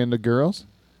they into girls?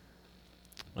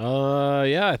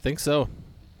 Yeah, I think so.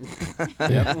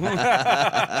 Yeah.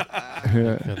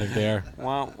 I think they are.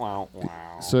 Wow, wow,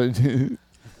 wow. So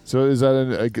is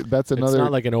that that's another? It's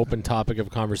not like an open topic of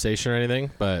conversation or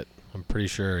anything, but I'm pretty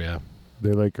sure. Yeah.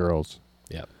 They like girls.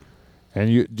 Yep.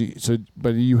 And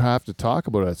but you have to talk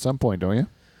about it at some point, don't you?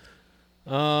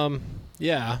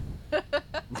 Yeah.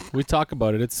 We talk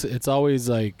about it. It's always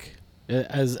like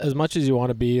as much as you want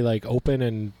to be like open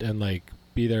and like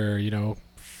be their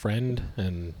friend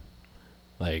and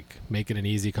like make it an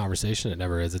easy conversation. It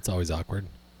never is. It's always awkward.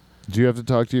 Do you have to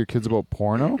talk to your kids about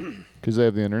porno because they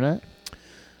have the internet?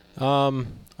 I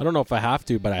don't know if I have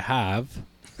to, but I have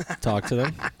talked to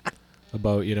them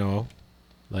about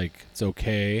like it's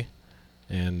okay,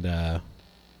 and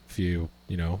if you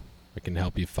I can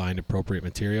help you find appropriate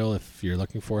material if you're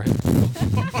looking for it.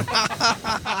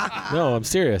 No, I'm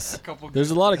serious.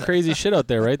 There's a lot of crazy shit out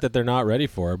there, right, that they're not ready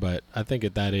for, but I think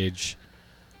at that age,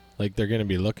 like, they're going to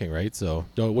be looking, right? So,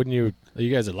 wouldn't you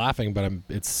guys are laughing, but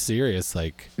it's serious.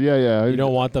 Like, yeah. You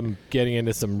don't want them getting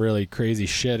into some really crazy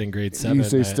shit in grade 7. You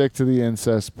say stick to the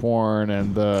incest porn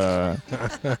and the,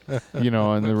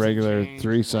 and the regular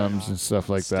threesomes and stuff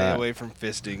like Stay that. Stay away from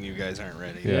fisting. You guys aren't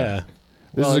ready. Yeah.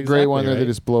 This is a great one right? that they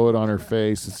just blow it on her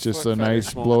face. It's just a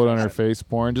nice blow it on her face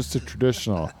porn, just a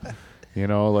traditional,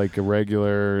 like a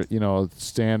regular,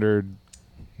 standard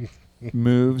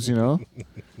moves,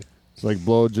 It's like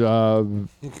blowjob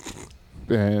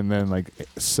and then like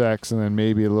sex and then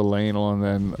maybe a little anal and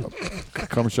then a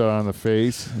cum shot on the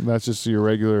face. And that's just your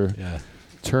regular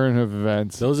turn of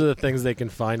events. Those are the things they can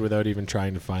find without even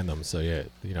trying to find them. So, yeah,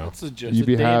 You'd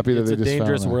be happy that they just found It's a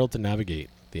dangerous that. world to navigate,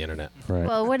 the internet. Right.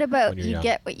 Well, what about you're you young.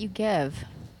 get what you give?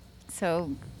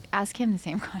 So ask him the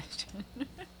same question.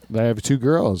 I have 2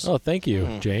 girls. Oh, thank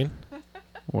you, Jane.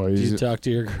 Well, Did you talk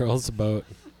to your girls about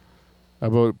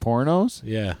pornos?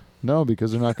 Yeah. No,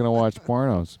 because they're not going to watch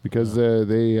pornos because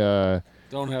they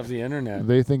Don't have the internet.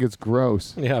 They think it's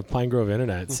gross. Yeah, Pine Grove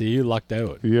Internet. See, you lucked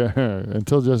out. Yeah,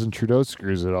 until Justin Trudeau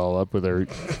screws it all up with their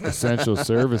essential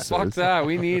services. Fuck that.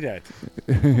 We need it.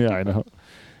 Yeah, I know.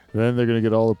 Then they're gonna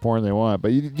get all the porn they want. But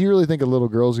do you really think a little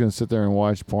girl's gonna sit there and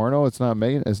watch porno? It's not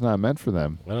made. It's not meant for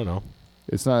them. I don't know.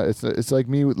 It's not. It's like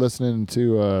me listening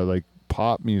to like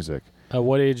pop music. At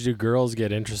what age do girls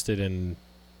get interested in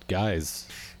guys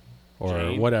or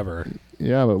Jane? Whatever?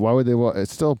 Yeah, but why would they?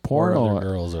 It's still Or porno. other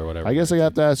girls or whatever. I guess I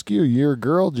have to ask you. You're a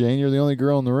girl, Jane. You're the only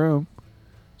girl in the room.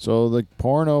 So, like,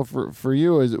 porno for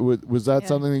you, was that Yeah.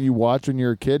 something that you watched when you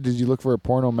were a kid? Did you look for a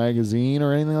porno magazine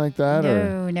or anything like that?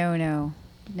 Or?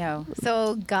 No.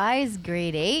 So guys,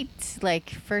 grade 8, like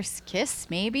first kiss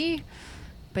maybe,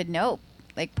 but nope.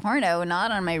 Like porno,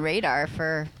 not on my radar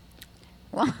for.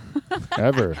 Well,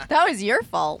 Ever. that was your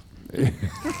fault.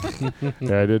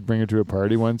 Yeah, I did bring her to a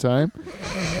party one time,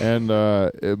 and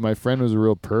my friend was a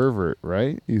real pervert,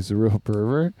 right? He's a real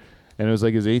pervert, and it was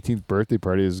like his 18th birthday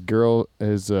party. His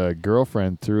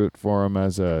girlfriend threw it for him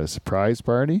as a surprise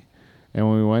party, and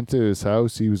when we went to his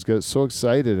house, he was so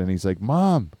excited, and he's like,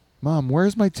 Mom,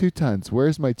 where's my 2 tons?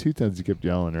 Where's my 2 tons? He kept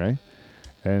yelling, right?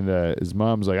 And his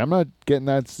mom's like, I'm not getting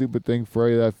that stupid thing for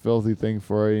you, that filthy thing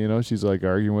for you. You know, she's like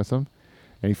arguing with him,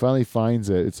 and he finally finds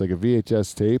it. It's like a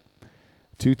VHS tape.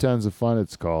 2 Tons of Fun,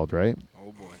 it's called, right?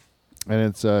 Oh boy. And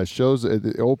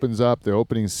it opens up, the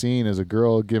opening scene is a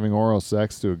girl giving oral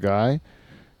sex to a guy,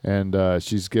 and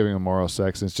she's giving him oral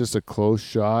sex, and it's just a close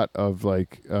shot of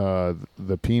like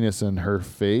the penis in her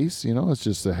face, you know, it's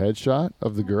just a headshot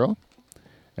of the girl,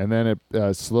 and then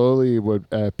it slowly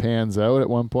pans out at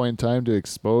one point in time to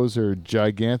expose her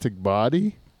gigantic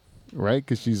body, right?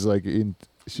 Because she's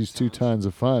 2 tons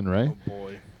of fun, right? Oh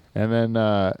boy. And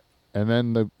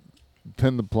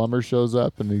then the plumber shows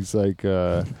up, and he's like,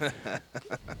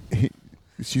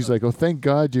 she's like, oh, thank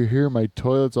God you're here. My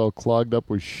toilet's all clogged up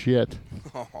with shit.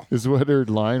 Is what her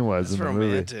line was That's in the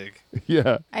romantic. movie.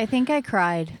 Yeah, I think I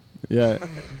cried. yeah.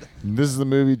 This is the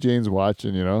movie Jane's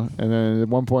watching, you know. And then at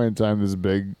one point in time, this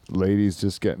big lady's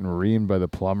just getting reamed by the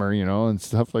plumber, you know, and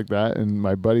stuff like that. And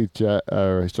my buddy, sorry,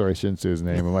 I shouldn't say his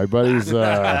name, but my buddy's,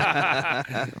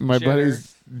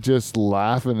 buddy's just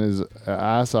laughing his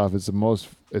ass off. It's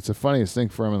the funniest thing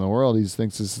for him in the world. He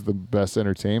thinks this is the best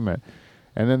entertainment.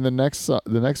 And then the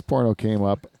next porno came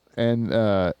up, and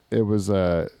it was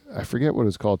I forget what it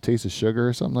was called, Taste of Sugar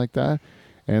or something like that.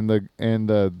 And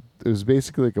it was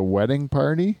basically like a wedding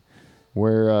party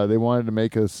where they wanted to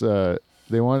make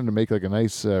like a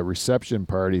nice reception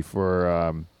party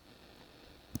for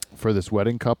this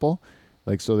wedding couple.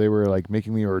 Like, so they were like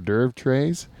making the hors d'oeuvre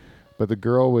trays, but the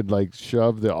girl would like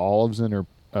shove the olives in her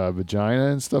vagina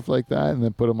and stuff like that, and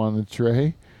then put them on the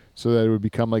tray so that it would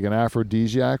become like an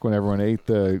aphrodisiac. When everyone ate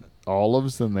the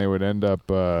olives, then they would end up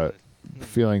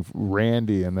feeling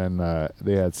randy, and then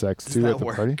they had sex too at the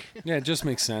party. Yeah, it just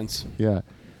makes sense. Yeah.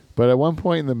 But at one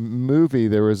point in the movie,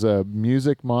 there was a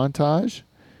music montage,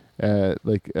 and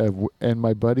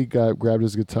my buddy grabbed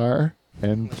his guitar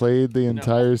and played the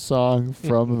entire song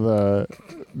from the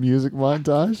music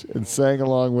montage and sang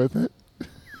along with it.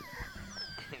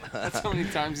 That's how many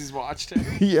times he's watched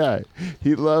it. Yeah,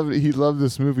 he loved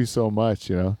this movie so much,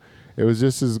 you know. It was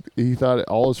just he thought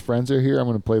all his friends are here. I'm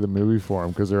going to play the movie for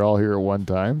him because they're all here at one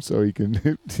time, so he can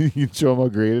show them how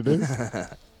great it is.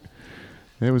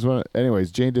 And it was anyways,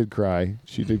 Jane did cry.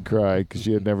 She did cry because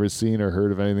she had never seen or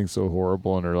heard of anything so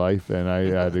horrible in her life, and I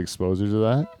had to expose her to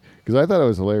that because I thought it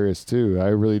was hilarious too. I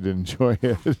really did enjoy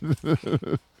it.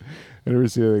 I never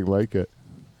seen anything like it.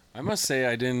 I must say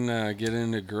I didn't get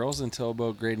into girls until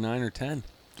about grade 9 or 10.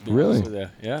 to be Really? honest with you.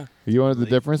 Yeah. You wanted the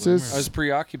differences? I was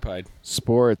preoccupied.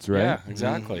 Sports, right? Yeah,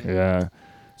 exactly. Yeah.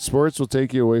 Sports will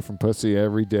take you away from pussy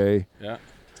every day. Yeah.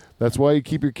 That's why you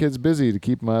keep your kids busy, to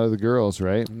keep them out of the girls,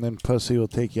 right? And then pussy will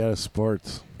take you out of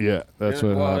sports. Yeah, that's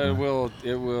what Well, happens.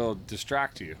 it will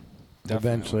distract you. Definitely.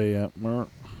 Eventually, yeah. Mer.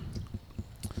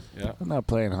 Yeah. I'm not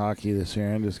playing hockey this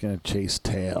year. I'm just going to chase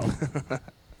tail.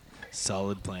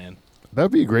 Solid plan. That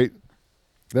would be great.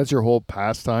 That's your whole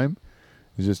pastime,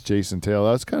 is just chasing tail.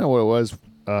 That's kind of what it was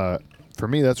for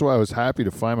me. That's why I was happy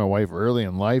to find my wife early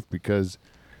in life, because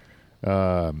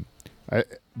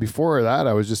before that,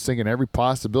 I was just thinking every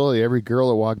possibility, every girl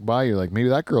that walked by, you're like, maybe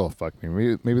that girl will fuck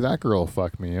me. Maybe that girl will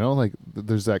fuck me. You know, like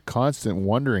there's that constant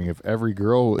wondering if every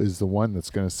girl is the one that's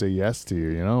going to say yes to you.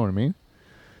 You know what I mean?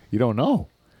 You don't know.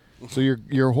 So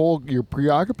you're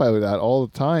preoccupied with that all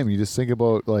the time. You just think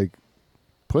about like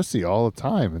pussy all the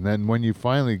time. And then when you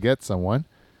finally get someone,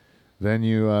 then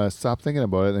you stop thinking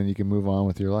about it. Then you can move on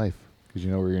with your life because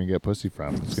you know where you're going to get pussy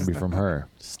from. It's going to be from her.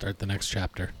 Start the next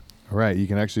chapter. Right, you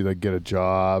can actually like get a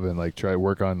job and like try to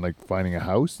work on like finding a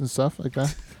house and stuff like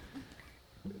that.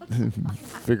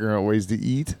 Figuring out ways to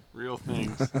eat. Real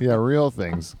things. Yeah, real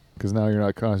things. Because now you're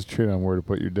not concentrating on where to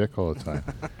put your dick all the time.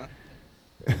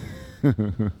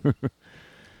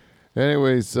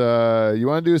 Anyways, you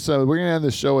want to do some? We're gonna end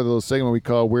the show with a little segment we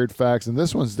call Weird Facts, and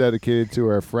this one's dedicated to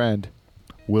our friend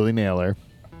Willy Nailor.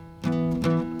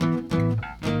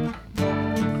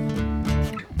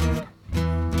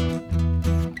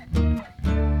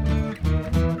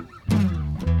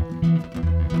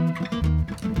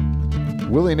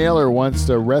 Willy Nailor once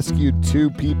rescued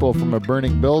 2 people from a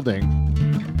burning building.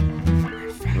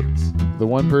 The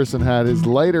one person had his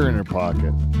lighter in her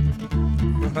pocket.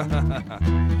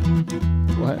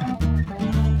 What?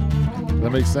 Does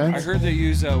that make sense? I heard they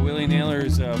use Willy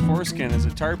Nailor's foreskin as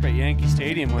a tarp at Yankee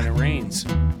Stadium when it rains.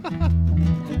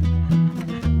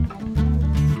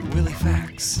 Willy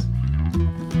Facts.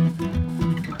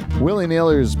 Willy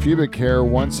Nailor's pubic hair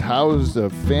once housed a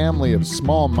family of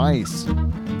small mice.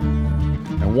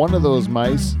 And one of those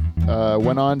mice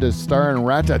went on to star in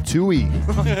Ratatouille.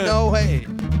 No way.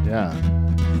 Yeah.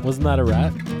 Wasn't that a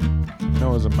rat?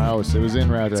 No, it was a mouse. It was in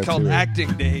Ratatouille. It's called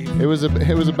acting, Dave. It was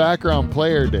a background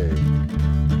player day.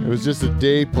 It was just a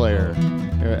day player.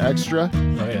 Extra?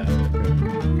 Oh yeah.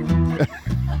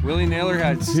 Willy Nailor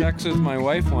had sex with my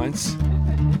wife once.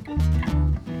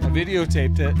 I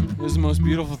videotaped it. It was the most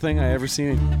beautiful thing I ever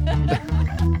seen.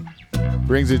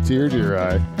 Brings a tear to your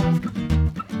eye.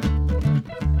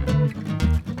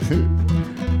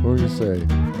 What would you say?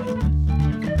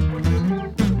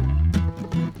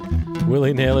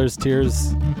 Willy Nailor's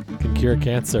tears can cure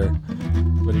cancer,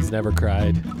 but he's never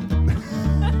cried.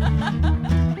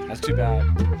 That's too bad.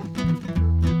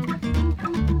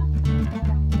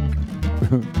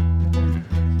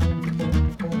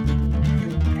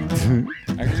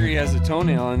 I hear he has a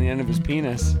toenail on the end of his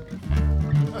penis.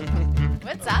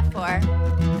 What's that for?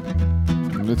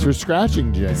 It's for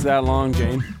scratching, Jane. It's that long,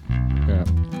 Jane. Yeah.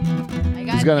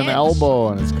 He's got an elbow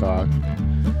on his cock.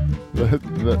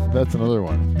 That's another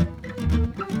one.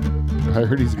 I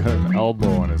heard he's got an elbow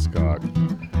on his cock.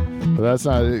 But that's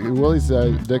not... Willie's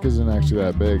dick isn't actually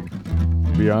that big.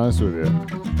 To be honest with you.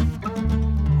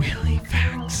 Willy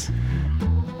Facts.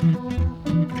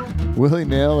 Willy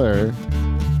Nailor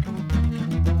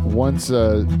once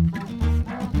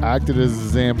acted as a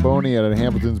Zamboni at a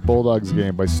Hamilton's Bulldogs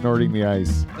game by snorting the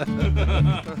ice.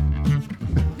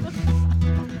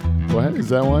 What? Is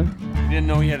that one? He didn't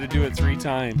know he had to do it 3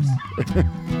 times.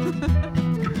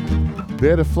 They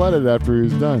had to flood it after he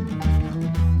was done.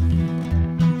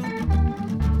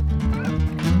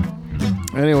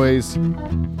 Anyways, do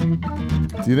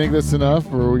you think that's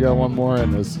enough, or we got one more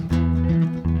in this?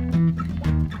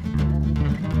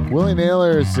 Willy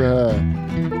Nailor's, I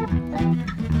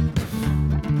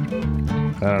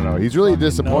don't know. He's really a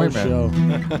disappointment. No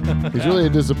show. He's really a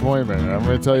disappointment. I'm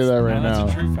going to tell you that right now.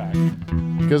 That's a true fact.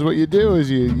 Because what you do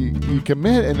is you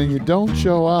commit and then you don't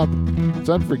show up. It's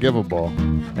unforgivable.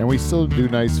 And we still do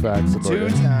nice facts about 2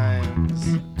 it.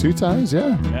 times. 2 times?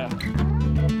 Yeah. Yeah.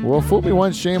 Well, fool me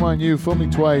once, shame on you. Fool me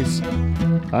twice.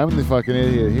 I'm the fucking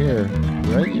idiot here.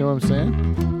 Right? You know what I'm saying?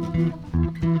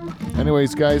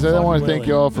 Anyways, guys, I want to thank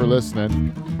you all for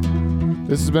listening.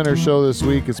 This has been our show this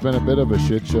week. It's been a bit of a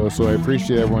shit show, so I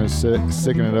appreciate everyone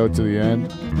sticking it out to the end.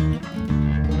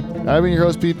 I've been your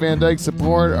host, Yves Van Dijk.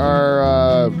 Support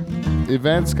our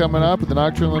events coming up at the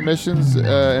Nocturnal Emissions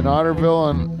in Otterville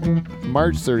on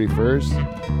March 31st.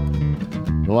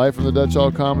 The Live from the Dutch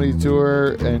Hall Comedy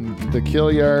Tour and the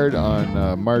Kill Yard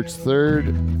on March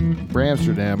 3rd.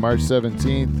 Bramsterdam, March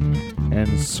 17th. And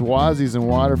Swazies in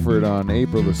Waterford on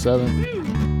April the 7th.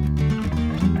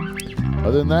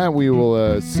 Other than that, we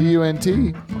will see you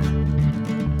NT.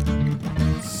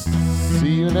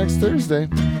 See you next Thursday.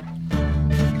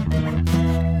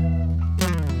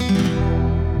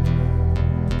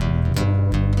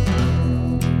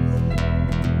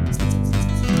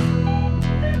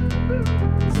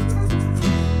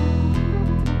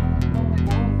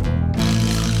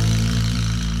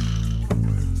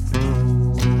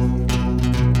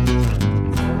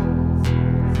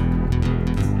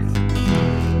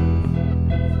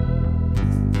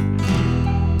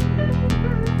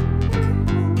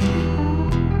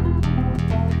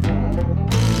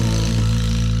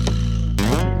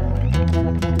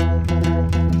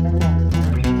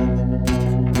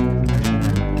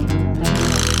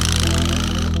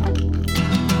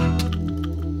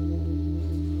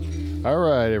 All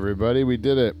right, everybody, we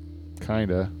did it.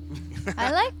 Kinda.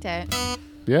 I liked it.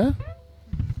 Yeah?